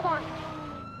ground. Hold on.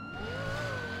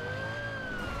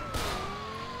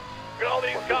 Look at all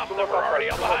these cops that were already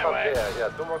on the highway. Yeah,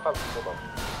 2 more cops. Hold on.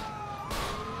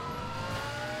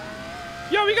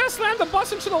 Yo, we gotta slam the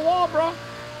bus into the wall, bro.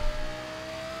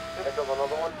 Pick up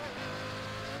another one.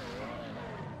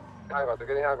 High ground. They're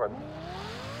getting high ground.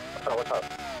 Watch out.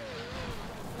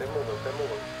 Stay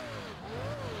moving.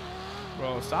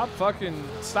 Bro, stop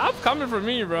coming for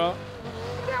me, bro.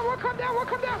 Come down.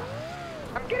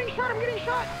 I'm getting shot.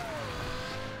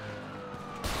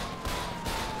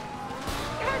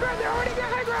 High ground, they're already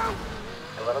got high ground.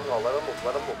 Let them move.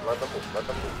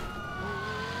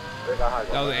 They got high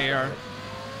ground. That was an AR.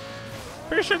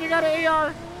 Pretty sure they got an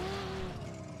AR.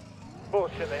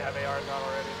 Bullshit, they have ARs on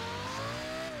already.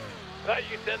 I thought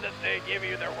you said that they gave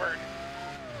you their word.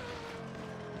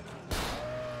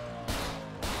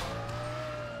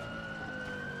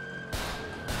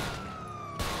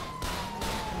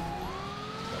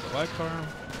 White car.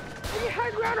 Are you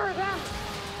high ground or them?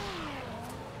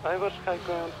 I was high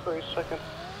ground for a second.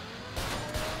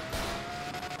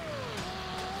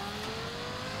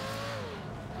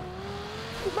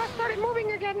 The bus started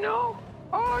moving again. No.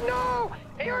 Oh no!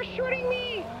 They are shooting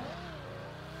me.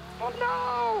 Oh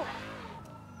no!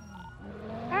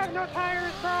 I have no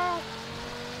tires, bro.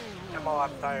 I'm all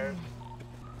out of tires.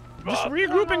 Just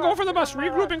regroup and go for the bus.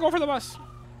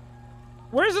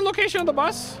 Where's the location of the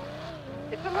bus?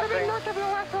 It's a little bit north of the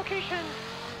last location.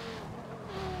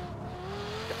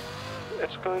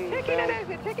 It's going Taking down. an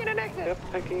exit. Yep,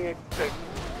 taking it.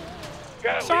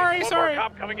 Got Sorry. more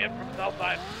cop coming in from the south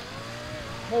side.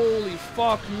 Holy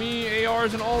fuck me,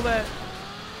 ARs and all that.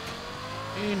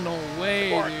 Ain't no way,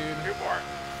 dude. 2 more.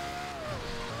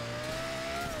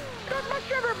 Good, bus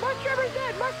driver's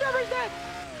dead.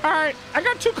 All right, I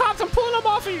got 2 cops. I'm pulling them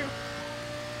off of you.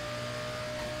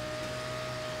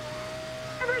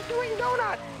 Driver's doing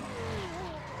donuts.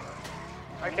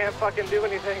 I can't fucking do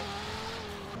anything.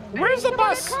 Where's the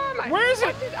bus? Where is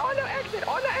it? On the exit.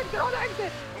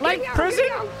 Like prison?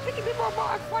 Taking people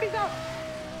off, bodies out.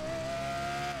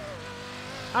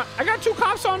 I got 2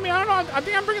 cops on me. I don't know. I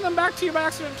think I'm bringing them back to you by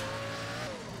accident.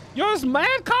 Yo, there's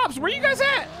mad cops. Where you guys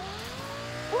at?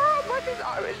 Bro, bus is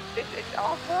it's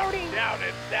off-roading. It's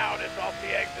down. It's off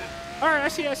the exit. All right, I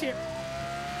see it.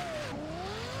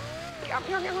 I'm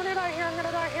gonna die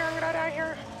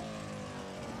here.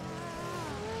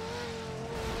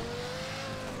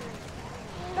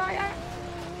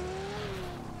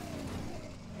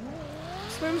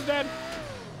 Slim's dead.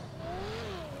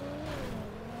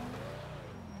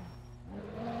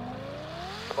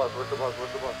 Where's the boss?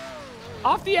 Where's the boss?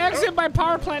 Off the exit by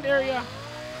power plant area.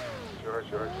 Sure.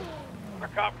 A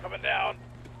cop coming down.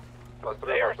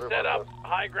 They are set up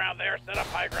high ground. They are set up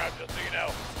high ground, just so you know.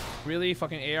 Really?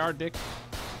 Fucking AR, dick.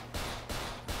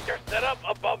 They're set up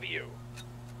above you.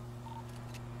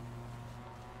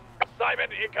 Simon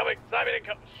incoming. Simon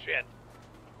incoming. Shit.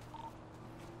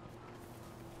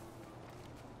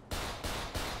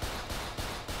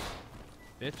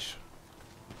 Bitch.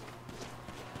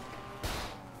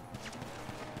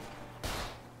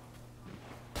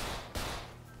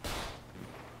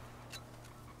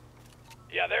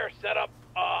 Yeah, they're set up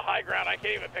high ground. I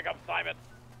can't even pick up Simon.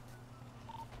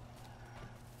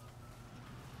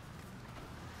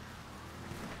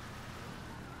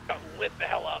 Got lit the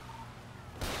hell up.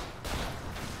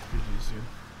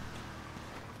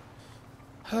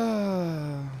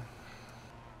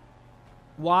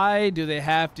 Why do they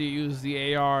have to use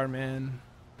the AR, man?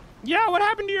 Yeah, what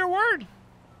happened to your word?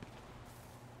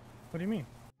 What do you mean?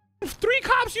 3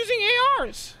 cops using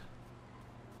ARs.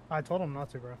 I told them not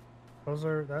to, bro. Those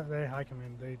are they high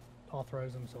command. They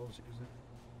authorize themselves to use it.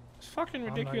 It's fucking I'm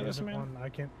not ridiculous, using man. one. I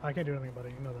can't do anything about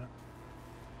it. You know that.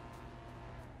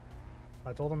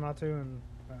 I told them not to, and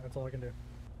that's all I can do.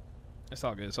 It's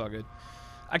all good. It's all good.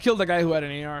 I killed the guy who had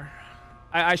an AR.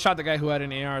 I shot the guy who had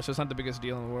an AR, so it's not the biggest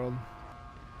deal in the world.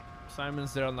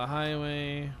 Simon's there on the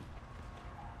highway.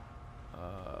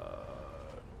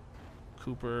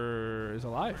 Cooper is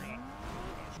alive.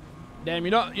 Damn,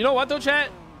 you know what though, chat?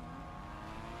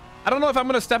 I don't know if I'm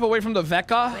gonna step away from the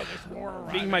Vecca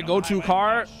being my go-to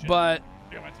car, but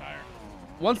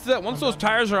once those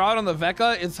tires are out on the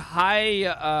Vecca, it's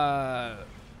high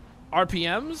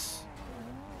RPMs.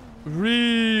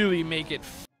 Really make it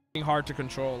f***ing hard to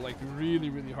control, like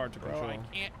really hard to control. I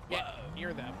can't get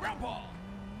near them.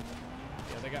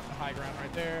 Yeah, they got the high ground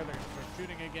right there. They're gonna start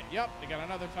shooting again. Yep, they got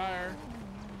another tire.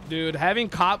 Dude, having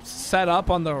cops set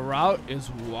up on the route is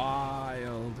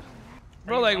wild.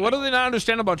 Bro, like, what do they not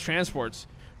understand about transports?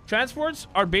 Transports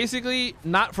are basically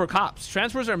not for cops.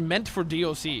 Transports are meant for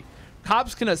DOC.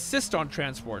 Cops can assist on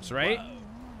transports, right?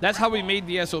 That's how we made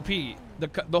the SOP.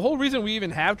 The whole reason we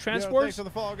even have transports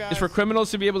is for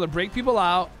criminals to be able to break people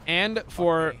out and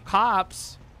for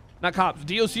cops, not cops,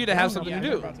 DOC to have something to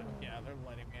do. Yeah, they're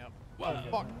letting me up.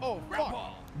 Oh, fuck. Oh,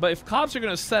 fuck. But if cops are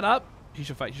going to set up, he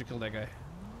should fight. He should kill that guy.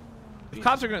 If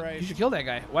cops are going to, he should kill that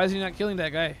guy. Why is he not killing that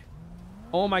guy?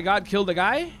 Oh my God, kill the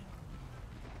guy?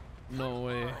 No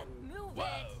way.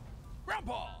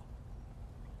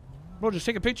 Bro, just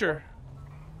take a picture.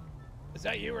 Is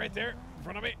that you right there in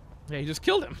front of me? Yeah, he just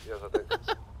killed him. Yes, I think.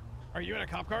 Are you in a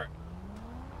cop car?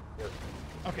 Yes.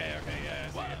 Okay, yeah,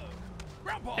 I see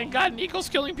you. Thank God Nico's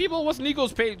killing people. What's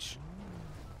Nico's page?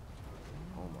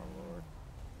 Oh my lord.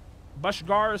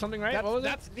 Bushgar or something, right? What was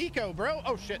that's Nico, bro.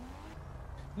 Oh shit.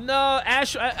 No,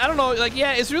 Ash, I don't know. Like,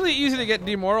 yeah, it's really easy to get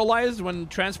demoralized when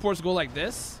transports go like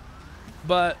this.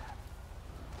 But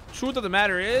truth of the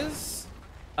matter is,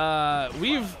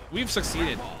 we've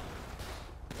succeeded.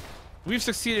 We've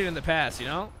succeeded in the past, you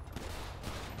know,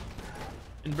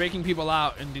 in breaking people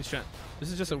out in these. This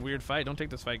is just a weird fight. Don't take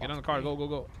this fight. Get on the car.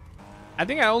 Go. I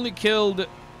think I only killed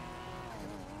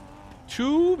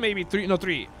 2, maybe 3. No,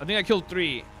 3. I think I killed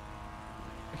 3.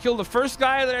 I killed the first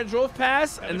guy that I drove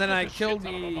past, and then I killed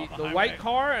the white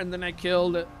car, and then I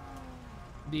killed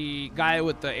the guy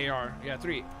with the AR. Yeah,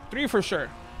 3 for sure.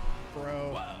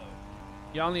 Bro.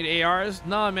 Y'all need ARs?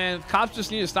 No, man. Cops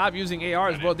just need to stop using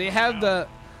ARs, bro. They have the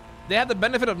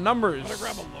benefit of numbers. I'm gonna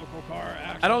grab a local car,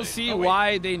 actually. I don't see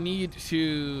why they need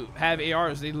to have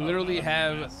ARs. They literally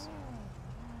have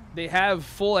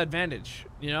full advantage,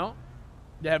 you know?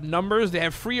 They have numbers, they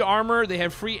have free armor, they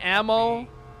have free ammo,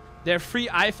 they have free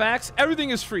IFAKs.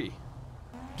 Everything is free.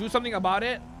 Do something about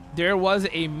it. There was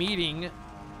a meeting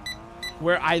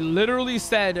where I literally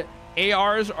said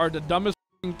ARs are the dumbest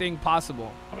thing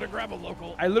possible. I'm gonna grab a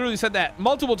local. I literally said that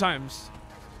multiple times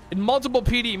in multiple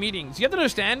PD meetings. You have to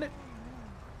understand,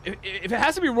 if it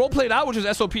has to be role played out, which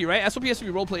is SOP, right? SOP has to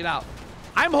be role played out.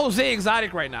 I'm Jose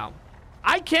Exotic right now.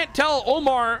 I can't tell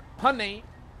Omar Honey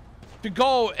to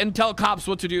go and tell cops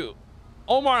what to do.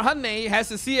 Omar Honey has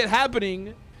to see it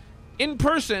happening in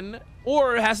person,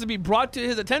 or it has to be brought to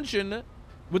his attention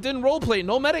within roleplay,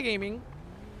 no metagaming,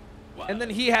 and then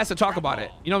he has to talk about it.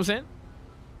 You know what I'm saying?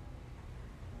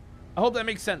 I hope that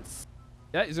makes sense.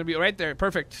 Yeah, he's gonna be right there.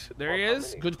 Perfect. There he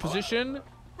is. Good position.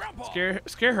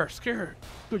 Scare her.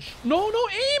 Good. No,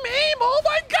 aim. Oh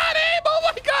my God, aim. Oh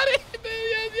my God, aim.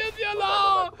 Yes.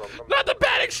 No. Not the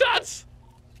panic shots.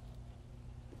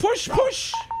 Push.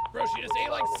 Bro, she just ate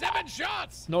like 7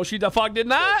 shots. No, she the fuck did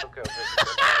not.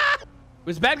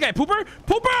 Where's the bad guy? Pooper!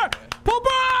 Pooper!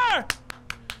 Pooper!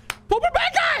 Pooper,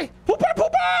 bad guy! Pooper,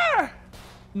 pooper!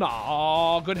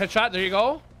 No, good headshot. There you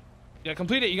go. You gotta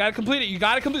complete it. You gotta complete it. You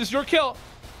gotta complete it. This is your kill.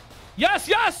 Yes,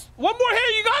 yes! One more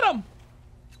hit. You got him.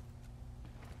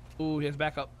 Ooh, he has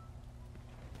backup.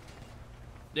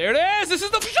 There it is. This is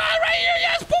the shot right here.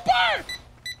 Yes, Pooper!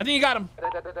 I think you got him.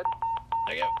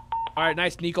 Thank you. All right,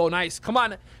 nice, Nico. Nice. Come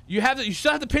on. You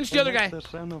still have to pinch the other guy.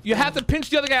 You have to pinch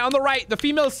the other guy on the right. The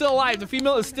female is still alive. The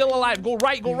female is still alive. Go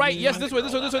right. Go right. Yes, this way.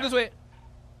 This way. This way. This way.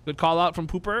 Good call out from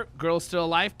Pooper. Girl's still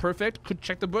alive. Perfect. Could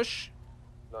check the bush.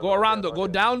 Go around though. Go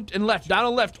down and left. Down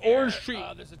and left. Orange tree.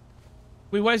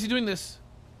 Wait, why is he doing this?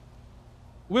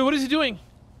 Wait, what is he doing?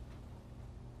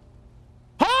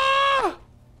 Ha!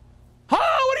 Ha!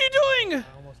 What are you doing? I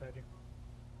almost had you.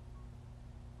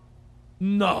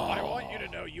 No. I want you to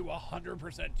know you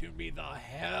 100% tuned me the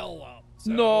hell up.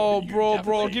 So no,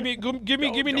 bro. Give me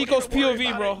Nico's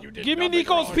POV, bro. Give me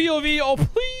Nico's POV. Oh,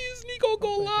 please, Nico,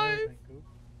 go live.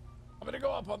 I'm gonna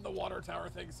go up on the water tower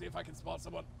thing, see if I can spot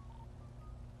someone.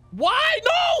 Why?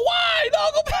 No, why? No,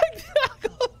 go back.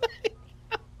 Go back.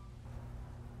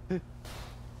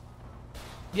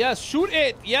 Yes, shoot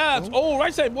it. Yes. Oh,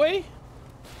 right side, boy.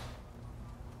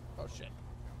 Oh shit.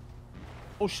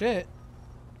 Oh shit.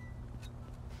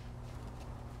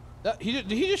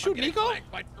 Did he just shoot Nico?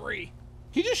 By 3.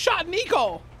 He just shot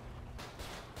Nico.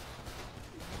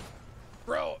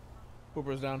 Bro.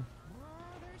 Cooper's down.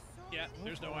 Yeah,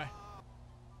 there's no way.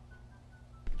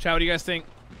 Chat, what do you guys think?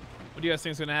 What do you guys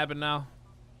think is gonna happen now?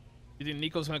 You think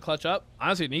Nico's gonna clutch up?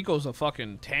 Honestly, Nico's a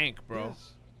fucking tank, bro.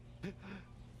 Yes.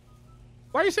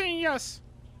 Why are you saying yes?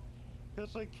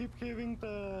 Because I keep hearing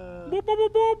the... Boop, boop,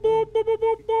 boop, boop, boop, boop, boop,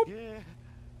 boop, boop. Yeah.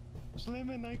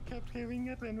 Slim and I kept hearing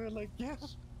it and we're like,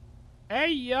 yes. Hey,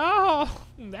 yo.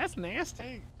 That's nasty.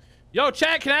 Hey. Yo,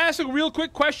 chat, can I ask a real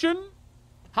quick question?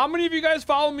 How many of you guys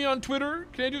follow me on Twitter?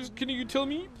 Can you tell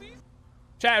me, please?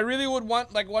 Chat, I really would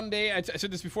want, like, one day, I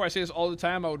said this before, I say this all the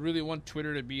time, I would really want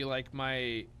Twitter to be, like,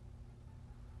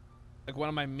 one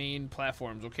of my main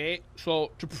platforms, okay?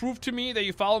 So, to prove to me that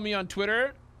you follow me on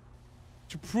Twitter,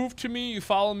 can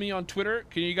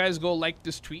you guys go like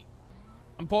this tweet?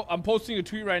 I'm posting a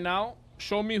tweet right now.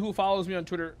 Show me who follows me on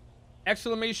Twitter.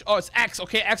 Exclamation, oh, it's X,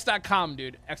 okay, x.com,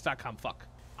 dude. X.com, fuck.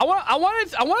 I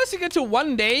want us to get to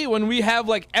one day when we have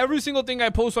like every single thing I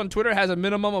post on Twitter has a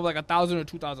minimum of like 1,000 or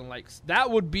 2,000 likes.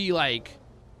 That would be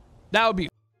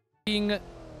f***ing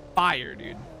fire,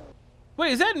 dude.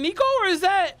 Wait, is that Nico or is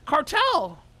that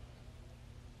Cartel?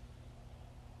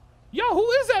 Yo, who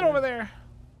is that over there?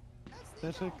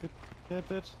 That's a good... Yeah,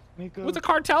 that's Nico. With the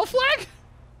Cartel flag?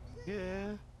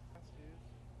 Yeah.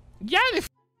 Yeah, they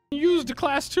used the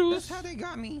class 2s. That's how they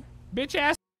got me. Bitch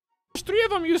ass. 3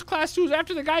 of them used class 2s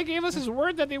after the guy gave us his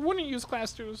word that they wouldn't use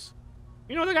class 2s.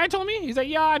 You know what the guy told me? He's like,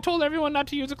 yeah, I told everyone not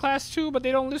to use a class 2, but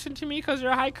they don't listen to me because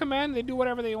they're high command. They do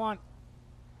whatever they want.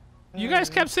 You guys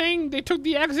kept saying they took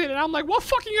the exit, and I'm like, what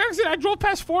fucking exit? I drove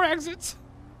past 4 exits.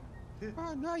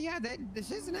 Oh, no, yeah,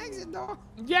 this is an exit, though.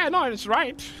 Yeah, no, it's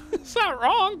right. It's not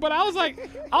wrong, but I was like,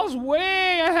 I was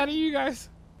way ahead of you guys.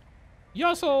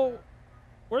 Yo, so,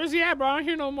 where is he at, bro? I don't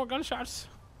hear no more gunshots.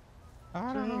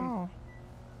 I don't know.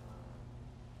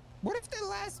 What if the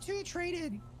last 2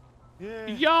 traded? Yeah.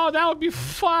 Yo, that would be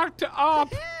fucked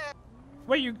up.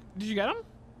 Wait, did you get him?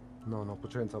 No,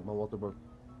 put your hands up, my water broke.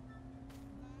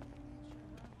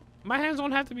 My hands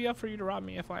don't have to be up for you to rob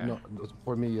me, FYI. No,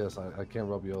 for me, yes. I can't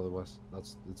rob you otherwise.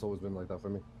 It's always been like that for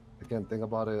me. I can't think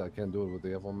about it. I can't do it with the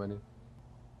F1 menu.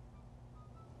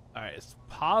 All right, it's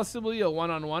possibly a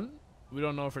one-on-one. We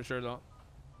don't know for sure though.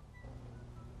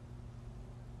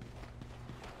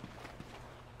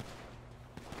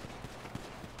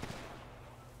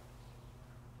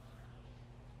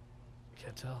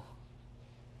 Can't tell.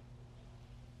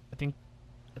 I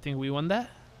think we won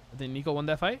that. I think Nico won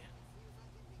that fight.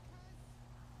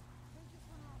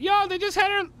 Yo, they just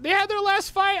had their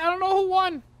last fight. I don't know who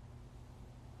won.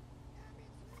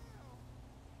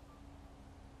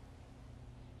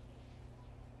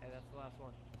 Hey, that's the last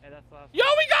one. Hey, that's the last Yo,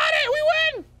 we got it! We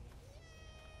win!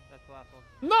 That's the last one.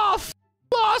 No,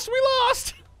 lost. We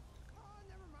lost.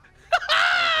 That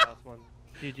was the last one.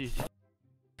 GG.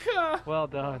 Well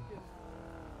done.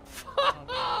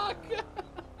 Fuck.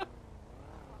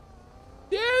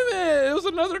 Damn it! It was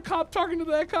another cop talking to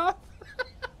that cop.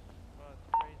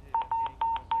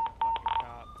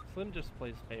 Slim just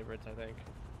plays favorites, I think.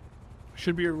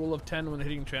 Should be a rule of 10 when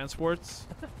hitting transports.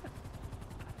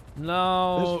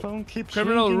 No. This phone keeps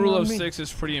Criminal ringing rule on of me. 6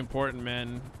 is pretty important,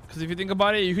 man. Because if you think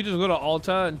about it, you could just go to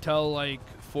Alta and tell like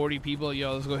 40 people.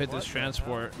 Yo, let's go hit this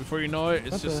transport. Before you know it,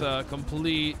 it's just a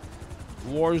complete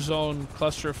war zone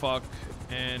clusterfuck.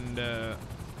 And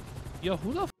yo,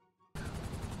 who the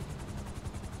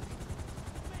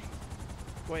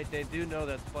Wait, they do know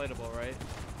that's fightable, right?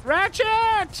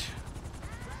 Ratchet!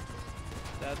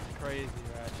 That's crazy,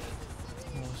 Ratchet.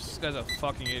 Oh, this guy's a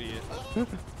fucking idiot.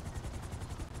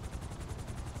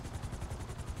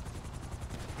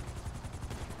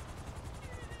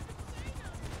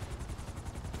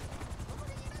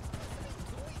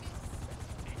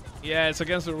 Yeah, it's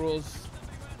against the rules.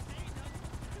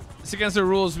 It's against the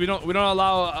rules. We don't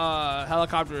allow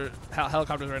helicopters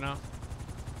right now.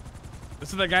 This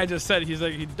is what the guy just said. He's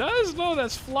like, he does know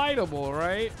that's flightable,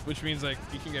 right? Which means like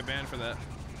you can get banned for that.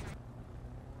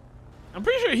 I'm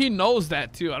pretty sure he knows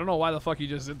that too. I don't know why the fuck he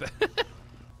just did that.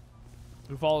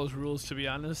 Who follows rules, to be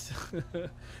honest.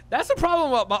 That's the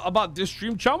problem about this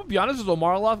stream. Chum, to be honest, is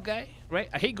Omareloff guy, right?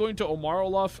 I hate going to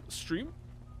Omareloff stream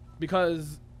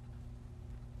because,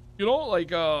 you know, like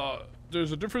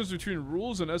there's a difference between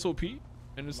rules and SOP,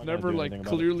 and it's never like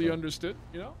clearly understood,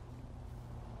 you know.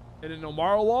 And in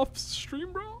Omareloff's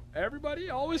stream, bro, everybody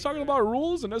always talking about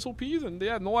rules and SOPs, and they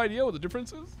have no idea what the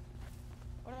difference is.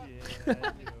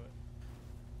 Yeah,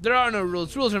 There are no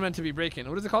rules. Rules are meant to be breaking.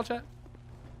 What is it called, chat?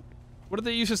 What did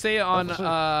they used to say on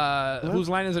Whose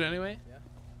Line Is It Anyway?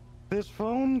 This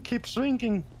phone keeps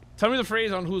ringing. Tell me the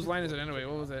phrase on Whose Line Is It Anyway?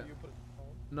 What was it?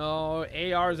 No,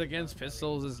 ARs against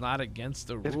pistols is not against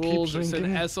the rules. It's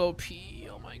an SOP.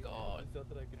 Oh my god.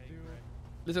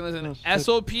 Listen.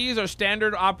 SOPs are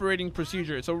standard operating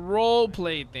procedure. It's a role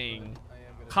play thing.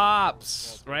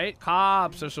 Cops, right?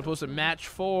 Cops are supposed to match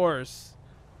force.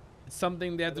 It's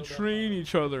something they have to train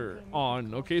each other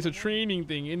on. Okay, it's a training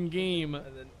thing in game.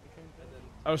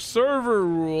 A server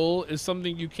rule is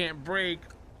something you can't break,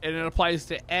 and it applies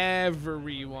to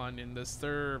everyone in the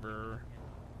server.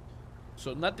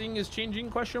 So nothing is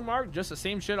changing, question mark? Just the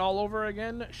same shit all over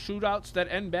again? Shootouts that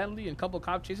end badly and couple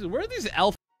cop chases? Where do these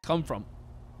elf come from?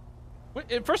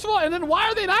 First of all, and then why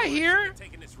are they not here?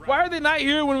 Why are they not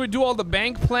here when we do all the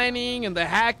bank planning and the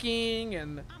hacking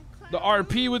and the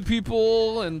RP with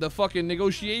people and the fucking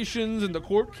negotiations and the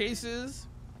court cases?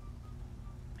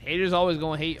 Haters always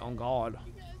gonna hate on God.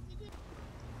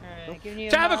 I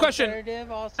have a question.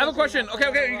 I have a question.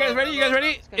 Okay. You guys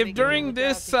ready? If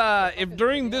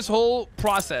during this whole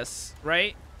process,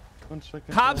 right,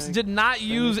 cops did not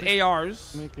use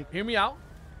ARs. Hear me out.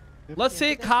 Let's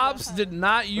say cops did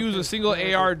not use a single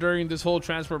AR during this whole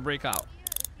transport breakout.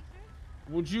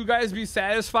 Would you guys be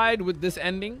satisfied with this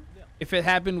ending if it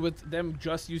happened with them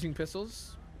just using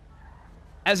pistols?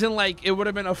 As in, like, it would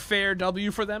have been a fair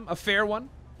W for them, a fair one?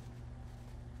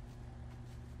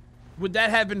 Would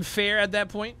that have been fair at that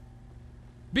point?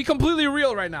 Be completely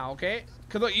real right now, okay?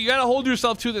 Because you gotta hold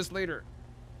yourself to this later,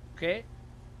 okay?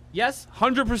 Yes,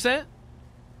 100%.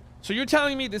 So you're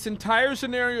telling me this entire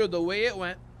scenario, the way it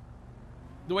went,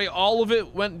 the way all of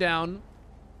it went down,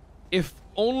 if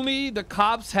only the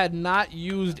cops had not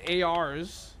used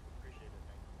ARs,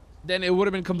 then it would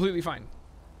have been completely fine.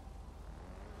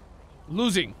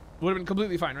 Losing would have been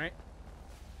completely fine, right?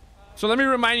 So let me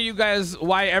remind you guys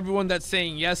why everyone that's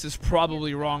saying yes is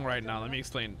probably wrong right now. Let me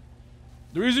explain.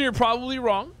 The reason you're probably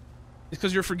wrong is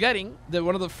because you're forgetting that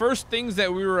one of the first things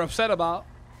that we were upset about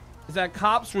is that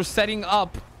cops were setting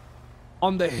up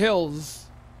on the hills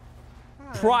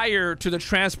prior to the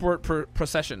transport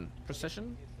procession.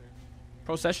 Progression?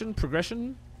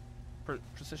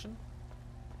 Procession?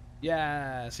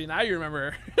 Yeah, see, now you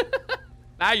remember.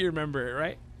 Now you remember it,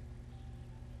 right?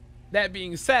 That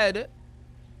being said,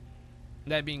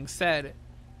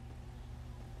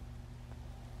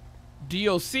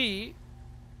 DOC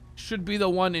should be the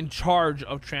one in charge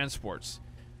of transports.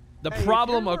 The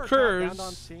problem occurs.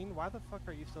 On scene, why the fuck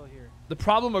are you still here? The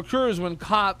problem occurs when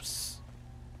cops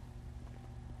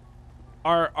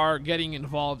are getting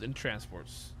involved in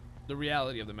transports. The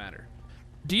reality of the matter.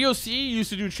 DOC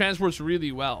used to do transports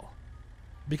really well,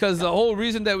 because the whole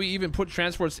reason that we even put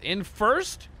transports in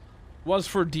first was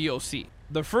for DOC.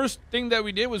 The first thing that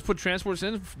we did was put transports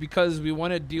in because we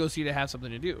wanted DOC to have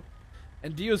something to do.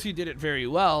 And DOC did it very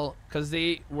well because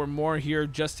they were more here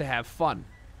just to have fun,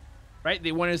 right?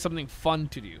 They wanted something fun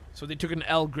to do. So they took an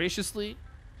L graciously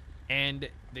and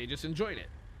they just enjoyed it.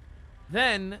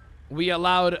 Then we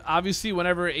allowed, obviously,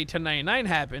 whenever a 1099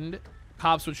 happened,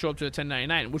 cops would show up to the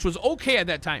 1099, which was okay at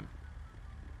that time.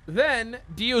 Then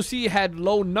DOC had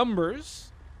low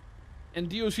numbers and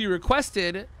DOC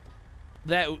requested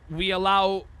that we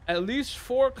allow at least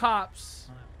 4 cops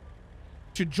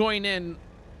to join in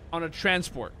on a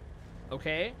transport,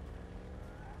 okay?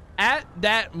 At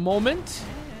that moment,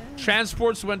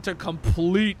 Transports went to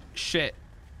complete shit.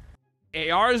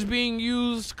 ARs being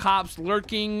used, cops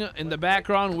lurking in the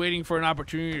background waiting for an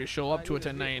opportunity to show up to a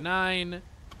 1099,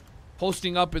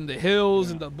 posting up in the hills,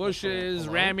 in the bushes,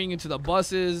 ramming into the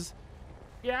buses.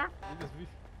 Yeah.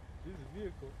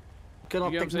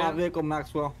 Cannot take my vehicle,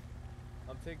 Maxwell.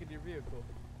 I'm taking your vehicle.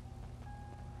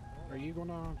 Are you going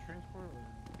on transport? Or?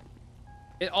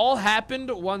 It all happened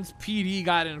once PD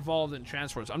got involved in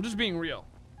transports. I'm just being real.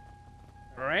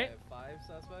 All right? 5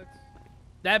 suspects?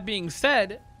 That being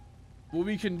said, what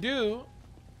we can do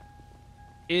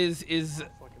is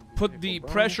put the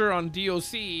pressure on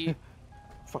DOC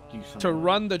to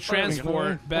run the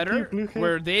transport better,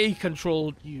 where they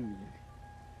control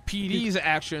PD's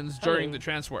actions during the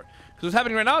transport. Because what's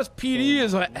happening right now is PD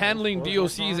is handling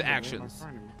DOC's actions.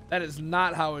 That is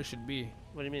not how it should be.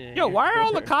 What do you mean? Yo, why are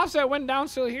all the cops that went down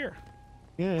still here?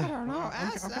 I don't know.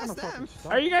 Ask them.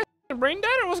 Are you guys brain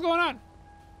dead or what's going on?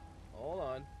 Hold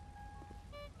on.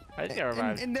 I just got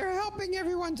revived. And they're helping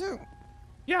everyone too.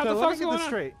 Yeah, so what the let fuck's me get going this on?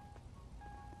 straight.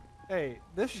 Hey,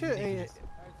 this shit ain't.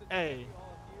 Hey.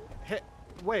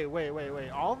 Wait.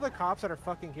 All the cops that are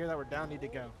fucking here that were down need to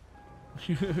go.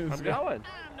 I'm going.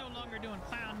 I'm no longer doing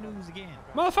clown news again.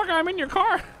 Motherfucker, I'm in your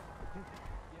car.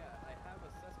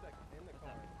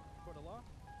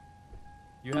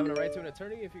 You have a right to an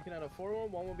attorney. If you cannot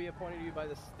afford one will be appointed to you by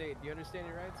the state. Do you understand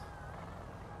your rights?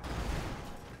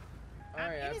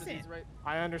 Alright, after these right.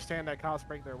 I understand that cops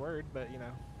break their word, but you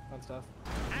know, fun stuff.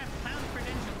 I have clown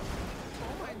credentials.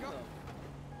 Oh my god.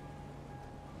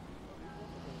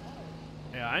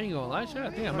 Yeah, I ain't gonna lie, shit.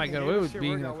 I think I might get away with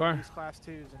being in the car.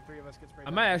 I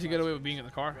might actually get away with being in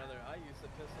the car. Brother, I used the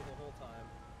pistol the whole time.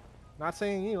 Not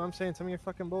saying you, I'm saying some of your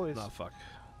fucking boys. No, fuck.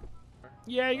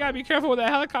 Yeah, you gotta be careful with that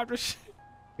helicopter shit.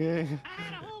 I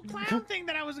had a whole clown thing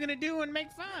that I was gonna do and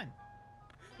make fun.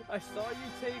 I saw you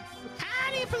take.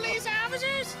 Howdy, police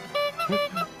officers!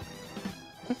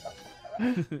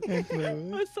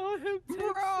 I saw him take.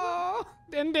 Bro!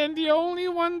 And then the only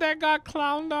one that got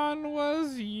clowned on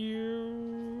was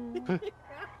you. I can't.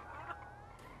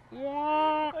 Do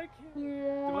I have 3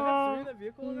 in that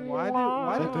vehicle already?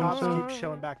 Why do cops keep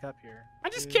showing back up here?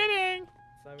 I'm just kidding.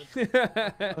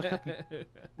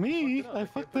 Me? I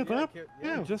fucked it up.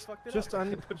 Yeah, just.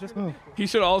 He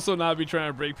should also not be trying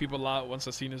to break people out once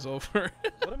the scene is over.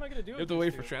 What am I gonna do? You have to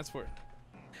wait for transport.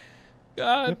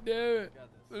 God damn it.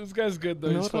 This guy's good though.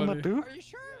 You know He's what I'm funny. gonna do? Are you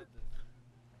sure?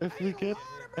 If we get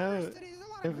out,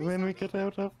 when we get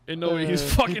out of. In no way he's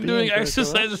fucking PD doing and the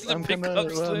exercises garage, to I'm pick gonna up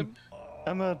run. Slim.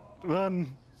 I'm gonna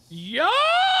run. Yo!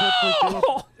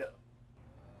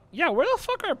 Yeah, where the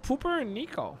fuck are Pooper and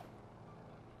Nico?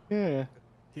 Yeah.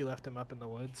 He left him up in the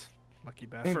woods. Lucky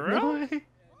bastard. For real?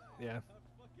 Yeah.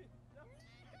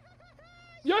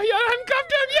 Yo, he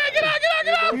uncuffed him! Yeah, get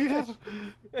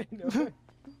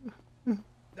out!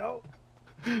 No.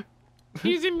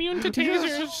 He's immune to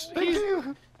tasers.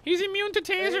 He's immune to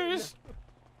tasers.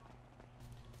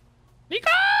 Nico!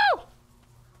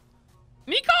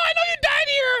 Nico, I know you died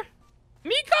here!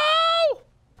 Nico!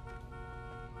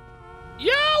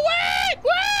 Yo, wait!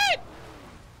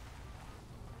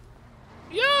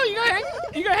 Yo,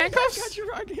 you got handcuffs? I got you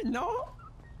right. No.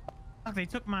 Fuck, they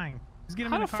took mine. Let's get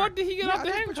him How in the the car. fuck did he get out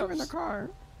the I put you in the handcuffs? car.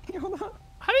 Hey, hold on.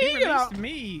 How did he get out?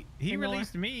 Me. He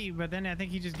released me, but then I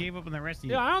think he just gave up on the rest of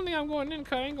you. Yeah, I don't think I'm going in,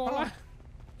 cause I ain't gonna lie.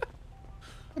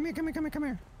 Come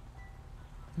here.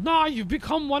 Nah, you've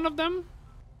become one of them?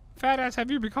 Fat ass,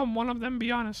 have you become one of them? Be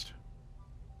honest.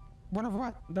 One of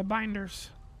what? The binders.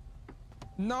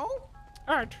 No.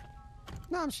 Alright.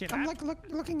 No, I'm like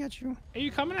looking at you. Are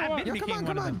you coming or I've what? been Yo, come became on,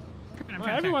 one come of on. them. Well,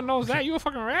 everyone knows that. You a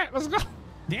fucking rat. Let's go.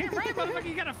 Damn right, motherfucker.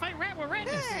 You gotta fight rat with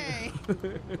ratness. Hey.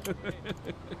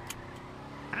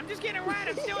 I'm just getting right.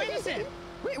 I'm still innocent.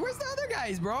 Wait, where's the other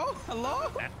guys, bro? Hello?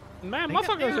 Man, They got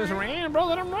motherfuckers there, just right? ran, bro.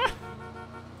 Let them run.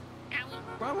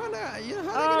 Bro, I wonder, you know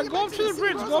how they get Go back up to to the city,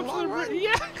 bridge. bro? Go It's up a to the long bridge. run.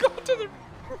 Yeah, go to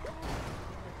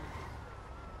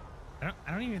the.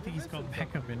 I don't even think he's called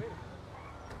back up in.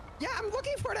 Yeah, I'm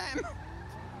looking for them.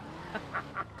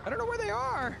 I don't know where they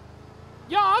are.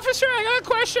 Yo, officer, I got a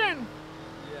question.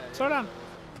 Yeah. Slow down.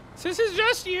 Since it's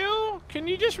just you, can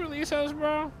you just release us,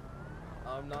 bro?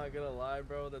 I'm not gonna lie,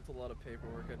 bro. That's a lot of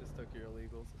paperwork. I just took your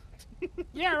illegals.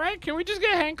 Yeah, right? Can we just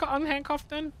get unhandcuffed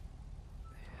then?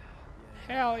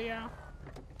 Hell yeah.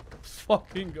 Let's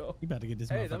fucking go. You about to get this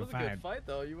Hey, that motherfucker was a fired. good fight,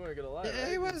 though. You weren't gonna lie.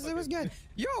 It right? was good.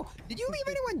 Yo, did you leave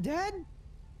anyone dead?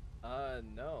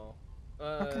 No.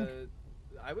 Okay.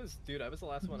 I was the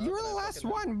last one. You up, were the and I last fucking-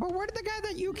 one, but where did the guy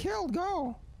that you killed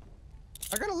go?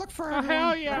 I gotta look for Oh, everyone. hell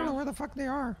I yeah. don't know where the fuck they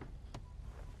are.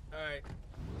 All right.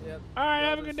 Yep. Alright, Yeah,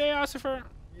 have a good day, officer.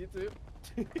 You too.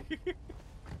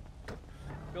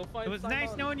 Go find It was Simon.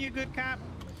 nice knowing you, good cop.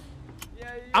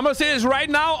 I'm gonna say this right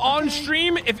now on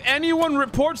stream. If anyone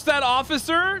reports that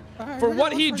officer for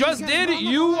what he just did,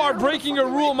 you are breaking a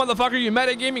rule, motherfucker. You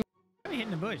metagaming. I'm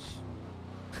hitting the bush.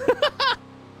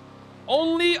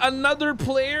 Only another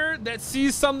player that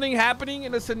sees something happening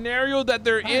in a scenario that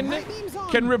they're in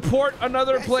can report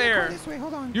another player.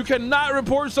 You cannot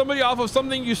report somebody off of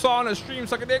something you saw on a stream.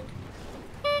 Suck a dick.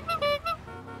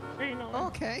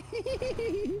 Okay.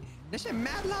 This shit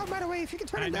mad loud, by the way. If you can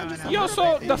turn it down just a Yo, little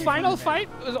so bit. the final fight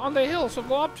is on the hill. So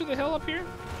go up to the hill up here,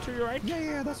 to your right.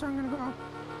 Yeah, that's where I'm gonna go.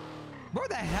 Bro,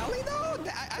 the heli though?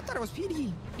 I thought it was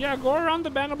PD. Yeah, go around the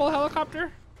bannable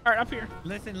helicopter. All right, up here.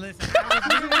 Listen. I was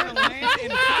literally gonna land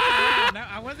and fuck around.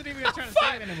 I wasn't even trying to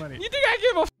save anybody. You think I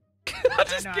give a f? I'm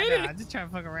just kidding. I'm just trying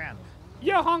to fuck around.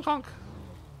 Yeah, honk honk.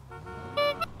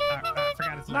 I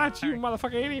forgot it's loud. Not you,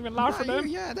 motherfucker. It ain't even loud for them.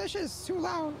 Yeah, that shit's too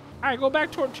loud. All right, go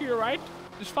back to your right.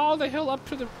 Just follow the hill up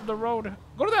to the road.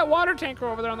 Go to that water tanker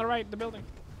over there on the right, the building.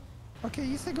 Okay,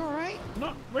 you said go right?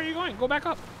 No, where are you going? Go back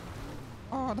up.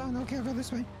 Oh, down. Okay, I'll go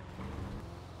this way.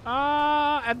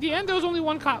 At the end, there was only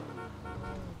one cop.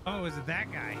 Oh, is it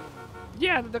that guy?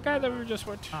 Yeah, the guy that we were just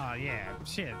with. Oh, yeah.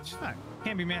 Shit. Fuck.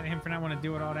 Can't be mad at him for not wanting to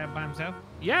do it all that by himself.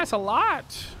 Yeah, it's a lot.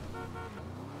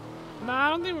 Nah, I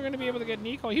don't think we're going to be able to get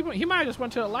Nico. He might have just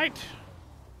went to the light.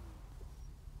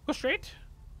 Go straight.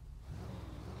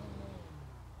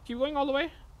 Keep going all the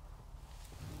way.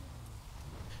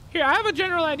 Here, I have a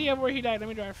general idea of where he died. Let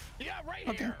me drive. Yeah, right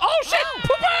here. Oh, shit!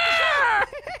 Pooper!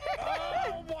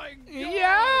 Oh, my God.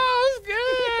 Yeah, it was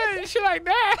good. Shit like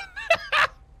that.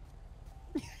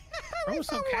 Bro was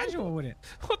so casual with it.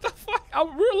 What the fuck?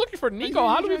 We were looking for Nico.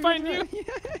 How do we find you?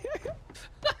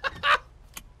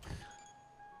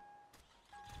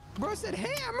 Bro said,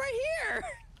 hey, I'm right here.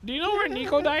 Do you know where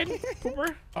Nico died,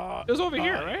 Pooper? It was over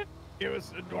here, right? It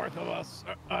was north of us,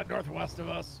 northwest of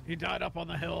us. He died up on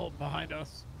the hill behind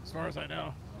us, as far as I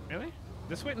know. Really?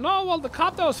 This way? No, well, the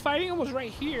cop that was fighting him was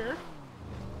right here.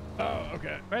 Oh,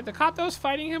 okay. Right, the cop that was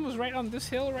fighting him was right on this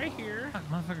hill right here. Fuck,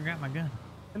 motherfucker got my gun.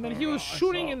 And then he was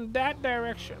shooting in that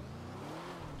direction.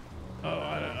 Oh,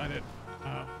 I didn't.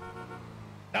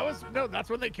 That's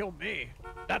when they killed me.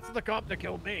 That's the cop that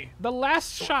killed me. The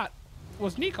last shot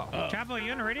was Nico. Chapo,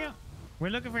 you on the radio? We're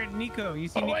looking for Nico. You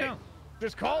see Oh, Nico? wait.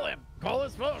 Just call him. Call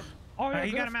his phone. Oh, yeah,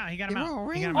 he got him out. He got him out.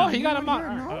 Oh, he got him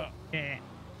out. Yeah.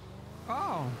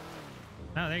 Oh.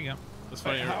 Oh, there you go. That's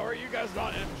funny. How are you guys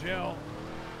not in jail?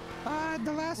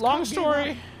 The last Long cop gave story.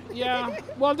 up. Yeah.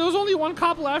 Well, there was only one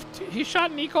cop left. He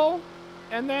shot Nico,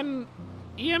 and then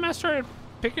EMS started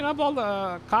picking up all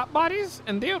the cop bodies,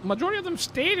 and majority of them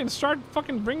stayed and started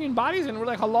fucking bringing bodies, and we're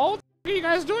like, hello? What are you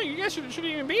guys doing? You guys shouldn't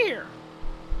even be here.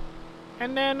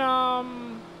 And then,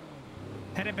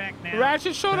 Headed back now.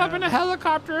 Ratchet showed up in a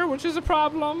helicopter, which is a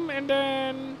problem, and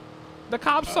then the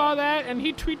cop saw that, and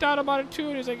he tweeted out about it too,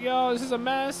 and he's like, yo, this is a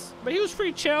mess. But he was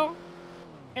pretty chill.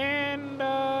 And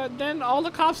then all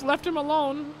the cops left him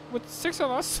alone with 6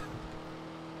 of us.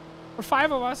 Or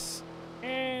 5 of us.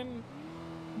 And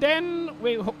then,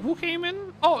 wait, who came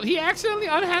in? Oh, he accidentally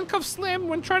unhandcuffed Slim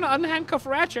when trying to unhandcuff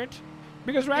Ratchet.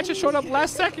 Because Ratchet showed up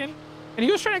last second. And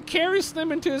he was trying to carry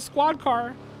Slim into his squad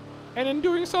car. And in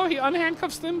doing so, he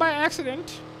unhandcuffed Slim by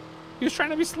accident. He was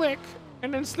trying to be slick.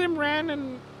 And then Slim ran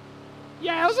and...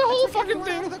 Yeah, it was a whole fucking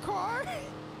thing. Out of the car.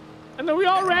 And then we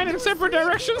all ran in separate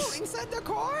directions. Inside the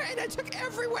car, and I took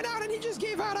everyone out, and he just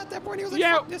gave out at that point. He was like,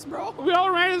 Yeah, fuck this, bro. we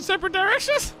all ran in separate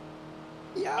directions.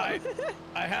 Yeah.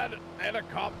 I had a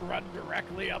cop run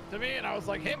directly up to me, and I was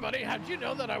like, hey, buddy, how'd you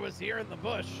know that I was here in the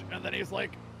bush? And then he's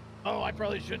like, oh, I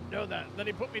probably shouldn't know that. Then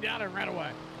he put me down and ran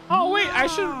away. Oh, wait, I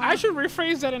should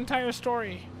rephrase that entire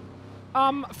story.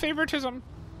 Favoritism.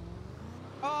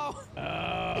 Oh.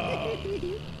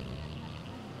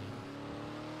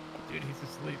 Dude, he's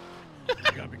asleep. You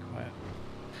gotta be quiet.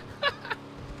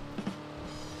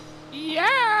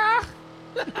 Yeah.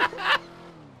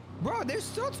 Bro, there's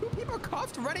still 2 people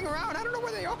cuffed running around. I don't know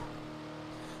where they are.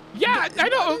 Yeah, I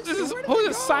know. This is who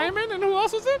is it? Simon, and who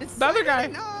else was it? The other guy.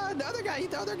 The other guy.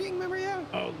 The other gang member, yeah.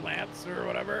 Oh, Lance or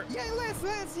whatever. Yeah,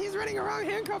 Lance. He's running around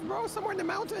handcuffed, bro, somewhere in the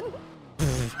mountain.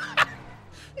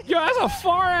 Yo, that's a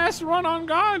far ass run on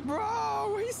God.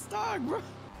 Bro, he's stuck, bro.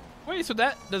 Wait, so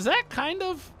does that kind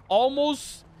of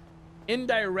almost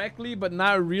indirectly, but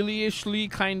not really-ishly,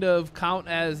 kind of count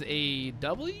as a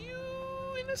W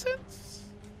in a sense?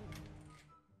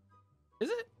 Is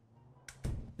it?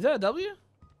 Is that a W?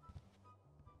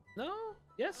 No?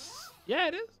 Yes? Yeah,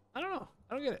 it is. I don't know.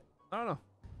 I don't get it. I don't know.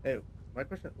 Hey, my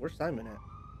question: where's Simon at?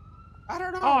 I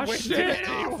don't know. Oh, Wait, shit. Did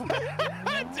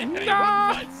anyone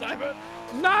Nah. find Simon?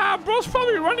 Nah, bro's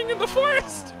probably running in the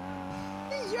forest.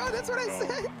 Yo, that's what I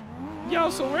said. Yo,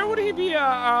 so where would he be?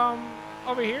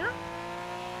 Over here?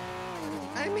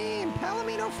 I mean,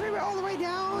 Palomino Freeway all the way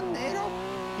down.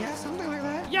 Yeah, something like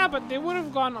that. Yeah, but they would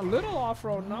have gone a little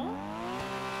off-road, no?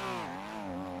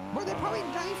 Well, they're probably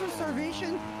dying from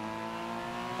starvation.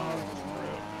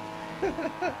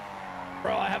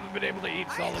 Bro, I haven't been able to eat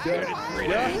solid food in 3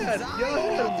 Y'all days.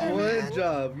 had one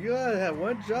job. You had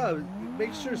one job.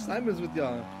 Make sure Simon's with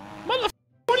y'all. Motherfucker,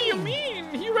 what do you mean?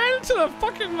 He ran into the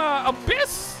fucking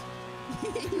abyss.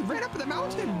 He ran up the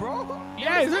mountain, bro.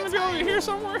 Yeah, he's gonna be over here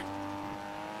somewhere.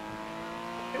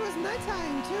 It was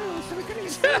nighttime too, so we couldn't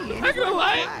even see. I'm not gonna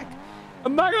lie.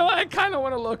 I'm not gonna lie. I kind of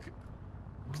want to look.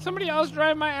 Somebody else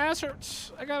drive my ass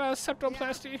hurts. I got a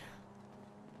septoplasty.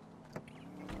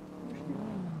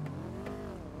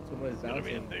 It's gonna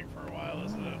be a thing for a while,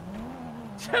 isn't it?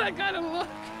 I gotta look.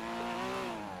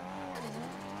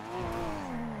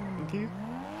 Thank you.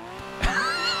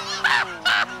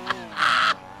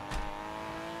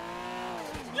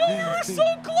 Yo, we were so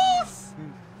close!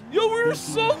 Yo, we were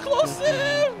so close to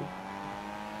him!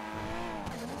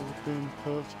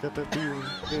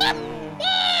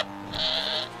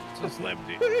 So Slim,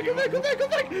 Go back! Go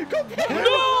back!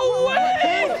 No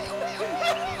way!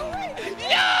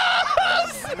 Yes!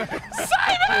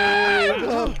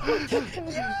 Simon!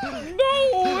 No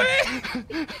way!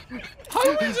 How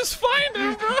did we just find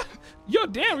him, bro? Yo,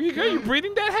 damn, are you good? You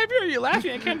breathing that heavy or are you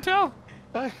laughing? I can't tell.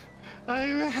 I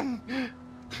ran.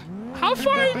 How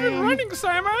far have you been running,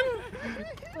 Simon?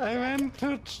 I ran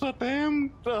to the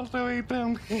dam all the way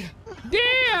down here.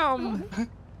 Damn!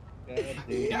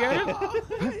 You get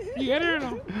it? You get it or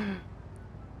no?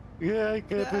 Yeah, I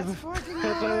get it.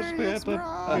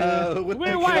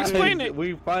 Wait, why? Explain it.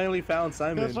 We finally found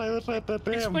Simon. Because I was at the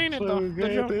dam. Explain it, so though.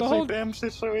 yeah, The whole damn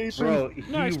situation. Bro,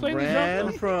 No, he explain the ran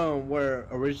jump, though. from where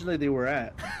originally they were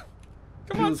at.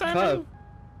 Come on, Simon.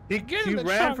 He Get in the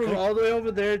ran trunk. from all the way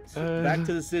over there back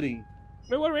to the city.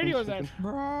 Wait, what radio is that?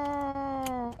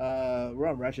 Bro. We're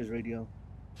on Ratchet's radio.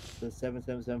 The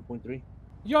 777.3.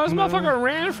 Yo, this motherfucker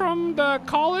ran from the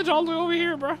college all the way over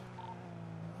here, bro.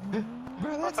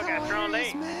 Bro, that's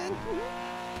hilarious, man.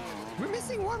 We're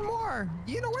missing one more.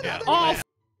 You know where the other Oh,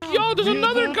 yo, there's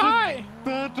another guy.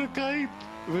 The other guy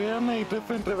ran a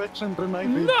different direction than I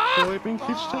did, No! so I think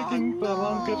he's taking the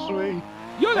longest way.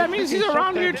 Yo, that means he's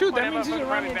around here too. That means he's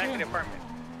around here back to the too. apartment.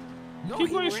 No, Keep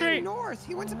he going ran straight. north.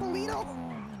 He went to Polito.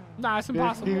 Nah, it's Yeah, he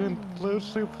impossible. went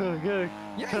close to the,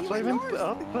 Yeah, because he I went went north.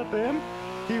 up the dam,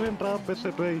 he went the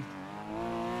opposite way.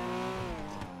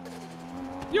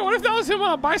 Yo, what if that was him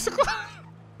on a bicycle?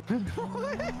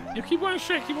 Yo, keep going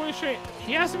straight. Keep going straight.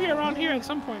 He has to be around here at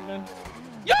some point then.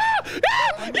 Yeah!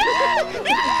 Yeah! Yeah!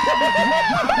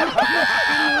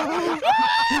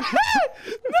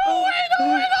 No way! No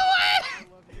way! No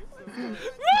way!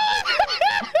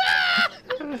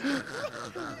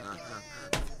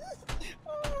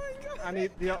 I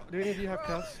need. Do any of you have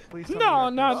cuffs? Please. tell me No,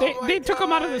 you no, have cuffs. they took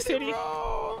him out of the city.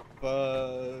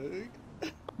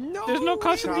 Fuck. No. There's no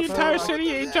cuffs in the entire city.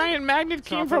 A giant magnet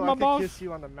came from I above. could kiss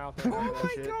you on the mouth. And Oh that my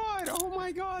shit. god! Oh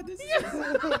my god! This is.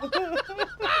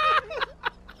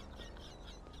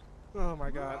 Oh my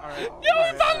god! All right.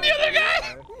 Yo, we found the other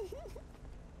guy.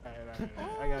 Alright,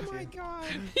 I got Oh my you. god!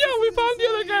 Yo, we found the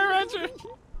other guy, Rancher.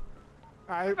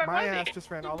 My ass just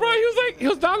ran all the Bro, way. he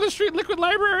was down the street, Liquid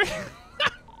Library.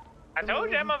 I told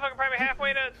you that motherfucker probably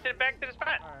halfway to back to the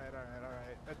spot. Alright.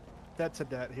 That's a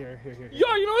debt. Here.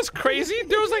 Yo, you know what's crazy?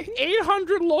 There was like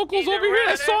 800 locals over here.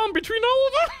 I saw him between all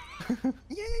of them.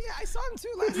 Yeah. I saw him too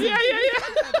last Yeah.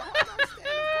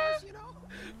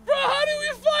 Bro, how did we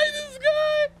find this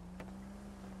guy?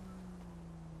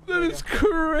 That is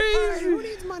crazy. Who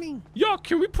needs money? Yo,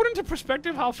 can we put into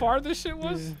perspective how far this shit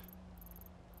was?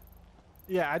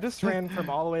 Yeah, I just ran from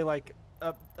all the way like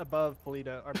up above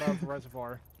Polito or above the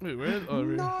reservoir. Wait, where is? Oh,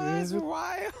 No, that's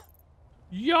wild.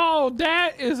 Yo,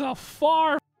 that is a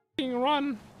far f***ing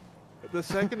run. The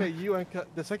second that you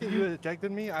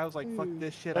ejected me, I was like, "Fuck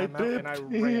this shit!" I'm out, and I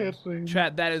ran.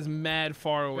 Chat, that is mad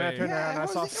far Then I away. turned around, and I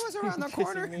saw. It was around the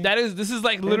corner. This is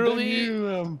like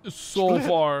literally so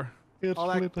far.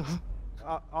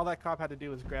 All that cop had to do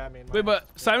was grab me. And Wait, but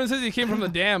Simon says he came from the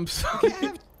dam. So. Okay, I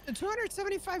have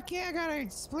 275K. I gotta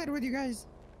split with you guys.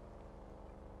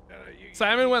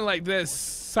 Simon went like this.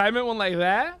 Simon went like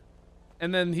that,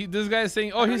 and then this guy's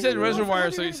saying, "Oh, he said reservoir,"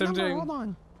 so he's Hold saying.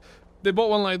 on. They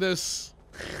both went like this.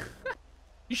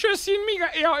 You should have seen me,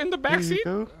 yo, in the back seat.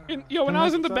 Yo, when I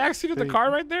was in the back seat of the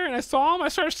car right there, and I saw him, I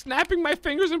started snapping my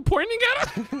fingers and pointing at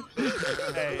him.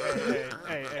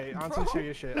 Hey, on some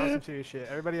serious shit.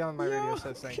 Everybody on my radio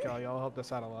says thank y'all. Y'all helped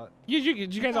us out a lot.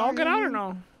 Did you guys all get out or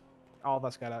no? All of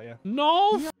us got out, yeah.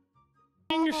 No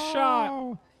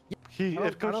shot.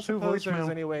 I don't suppose there's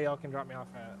any way y'all can drop me off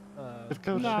at.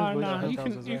 No,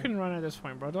 you can run at this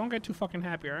point, bro. Don't get too fucking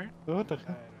happy, alright? All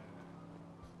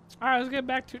right, let's get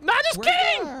back to. Nah, just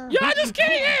kidding. Yeah, just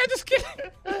kidding. Yeah, just kidding.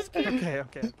 Just kidding.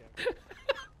 Okay.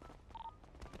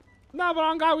 Nah, but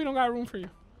on God, we don't got room for you.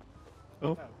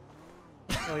 Oh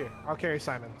yeah, I'll carry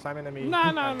Simon. Simon and me.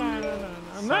 No. No,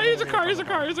 here's a car.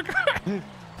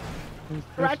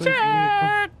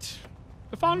 Ratchet!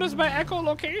 They found us by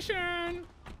echolocation.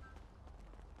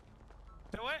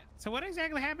 So what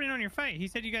exactly happened on your fight? He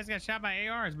said you guys got shot by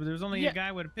ARs, but there was only a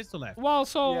guy with a pistol left. Well,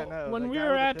 so when we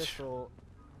were at. Go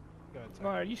ahead,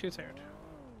 Alright, you should say it.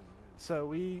 So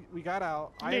we got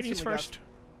out. Ladies first.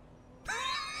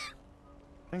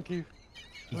 Thank you.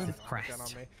 Jesus Christ.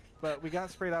 On me. But we got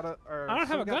sprayed out of. I don't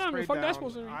have a gun on me. Fuck that's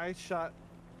supposed to be. I shot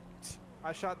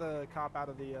the cop out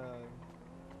of the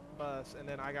bus, and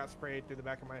then I got sprayed through the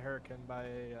back of my Huracan by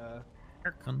a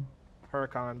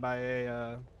Huracan by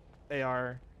a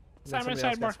AR. Simon,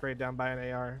 else got sprayed down by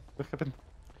an AR.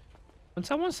 When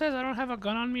someone says I don't have a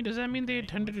gun on me, does that mean they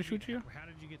intended to shoot you? How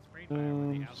did you get sprayed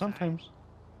by sometimes.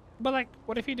 But like,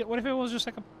 what if he did? What if it was just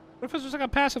like a? What if it was just like a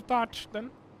passive thought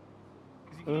then?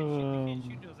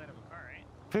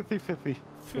 50-50.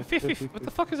 50. What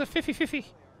the fuck is a 50-50?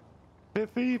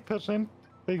 50%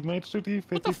 they might shoot you.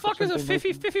 What the fuck is a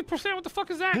 50%? What the fuck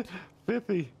is that?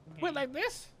 50. Wait, like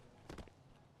this?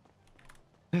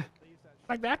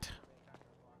 Like that?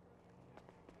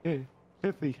 Yeah,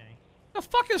 50. The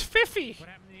fuck is 50?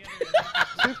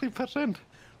 50%.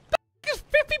 Is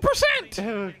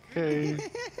 50%? Okay.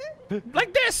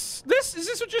 Like this? Is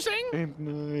this what you're saying?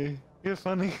 And you're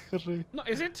funny. No,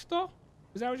 is it though?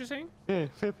 Is that what you're saying? Yeah,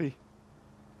 50.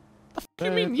 The fuck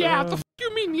you mean yeah? The fuck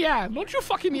you mean yeah? Don't you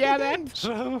fucking yeah that?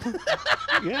 So,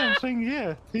 yeah, I'm saying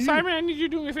yeah. Simon, I need you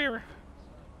to do me a favor.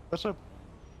 What's up?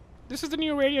 This is the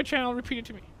new radio channel. Repeat it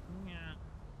to me. Yeah.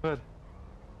 What?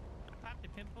 I popped a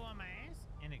pimple on my ass,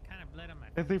 and it kind of bled on my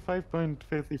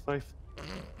 55.55.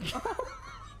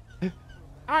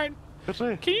 Alright. What's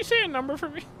that? Can you say a number for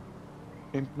me?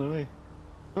 Ain't no way.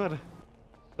 What?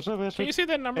 What's up, Can you say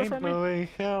that number for me? No way.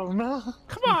 Hell no.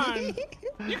 Come on.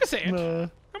 You can say it. No.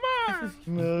 Come on.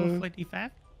 No.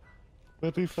 55?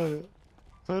 55.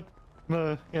 What?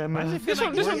 No. Yeah, no. This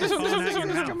one.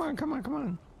 Come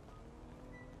on.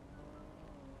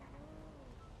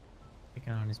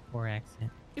 Picking on his poor accent.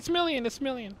 It's million.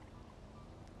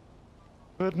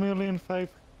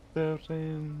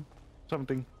 1,005,000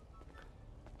 something.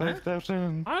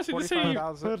 5,000. Honestly, this ain't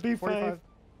you. 35.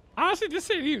 Honestly, this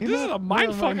ain't you. This is a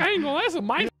mind fuck. I ain't gonna lie, it's a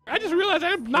mind. I just realized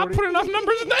I did not put enough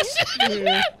numbers in that shit.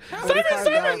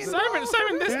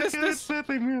 Simon, this.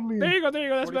 There you go.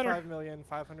 That's better.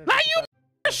 45,500,000. Not you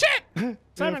shit.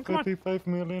 Simon, come on.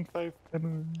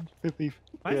 45,550.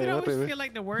 Why does it always feel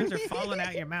like the words are falling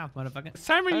out your mouth, motherfucker?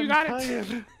 Simon, you got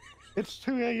it. It's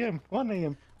 2 a.m. 1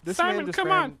 a.m. Simon, come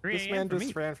on. This man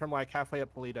just ran from like halfway up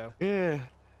Polito. Yeah.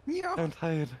 I'm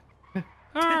tired.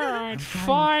 Alright,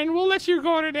 fine. We'll let you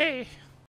go today.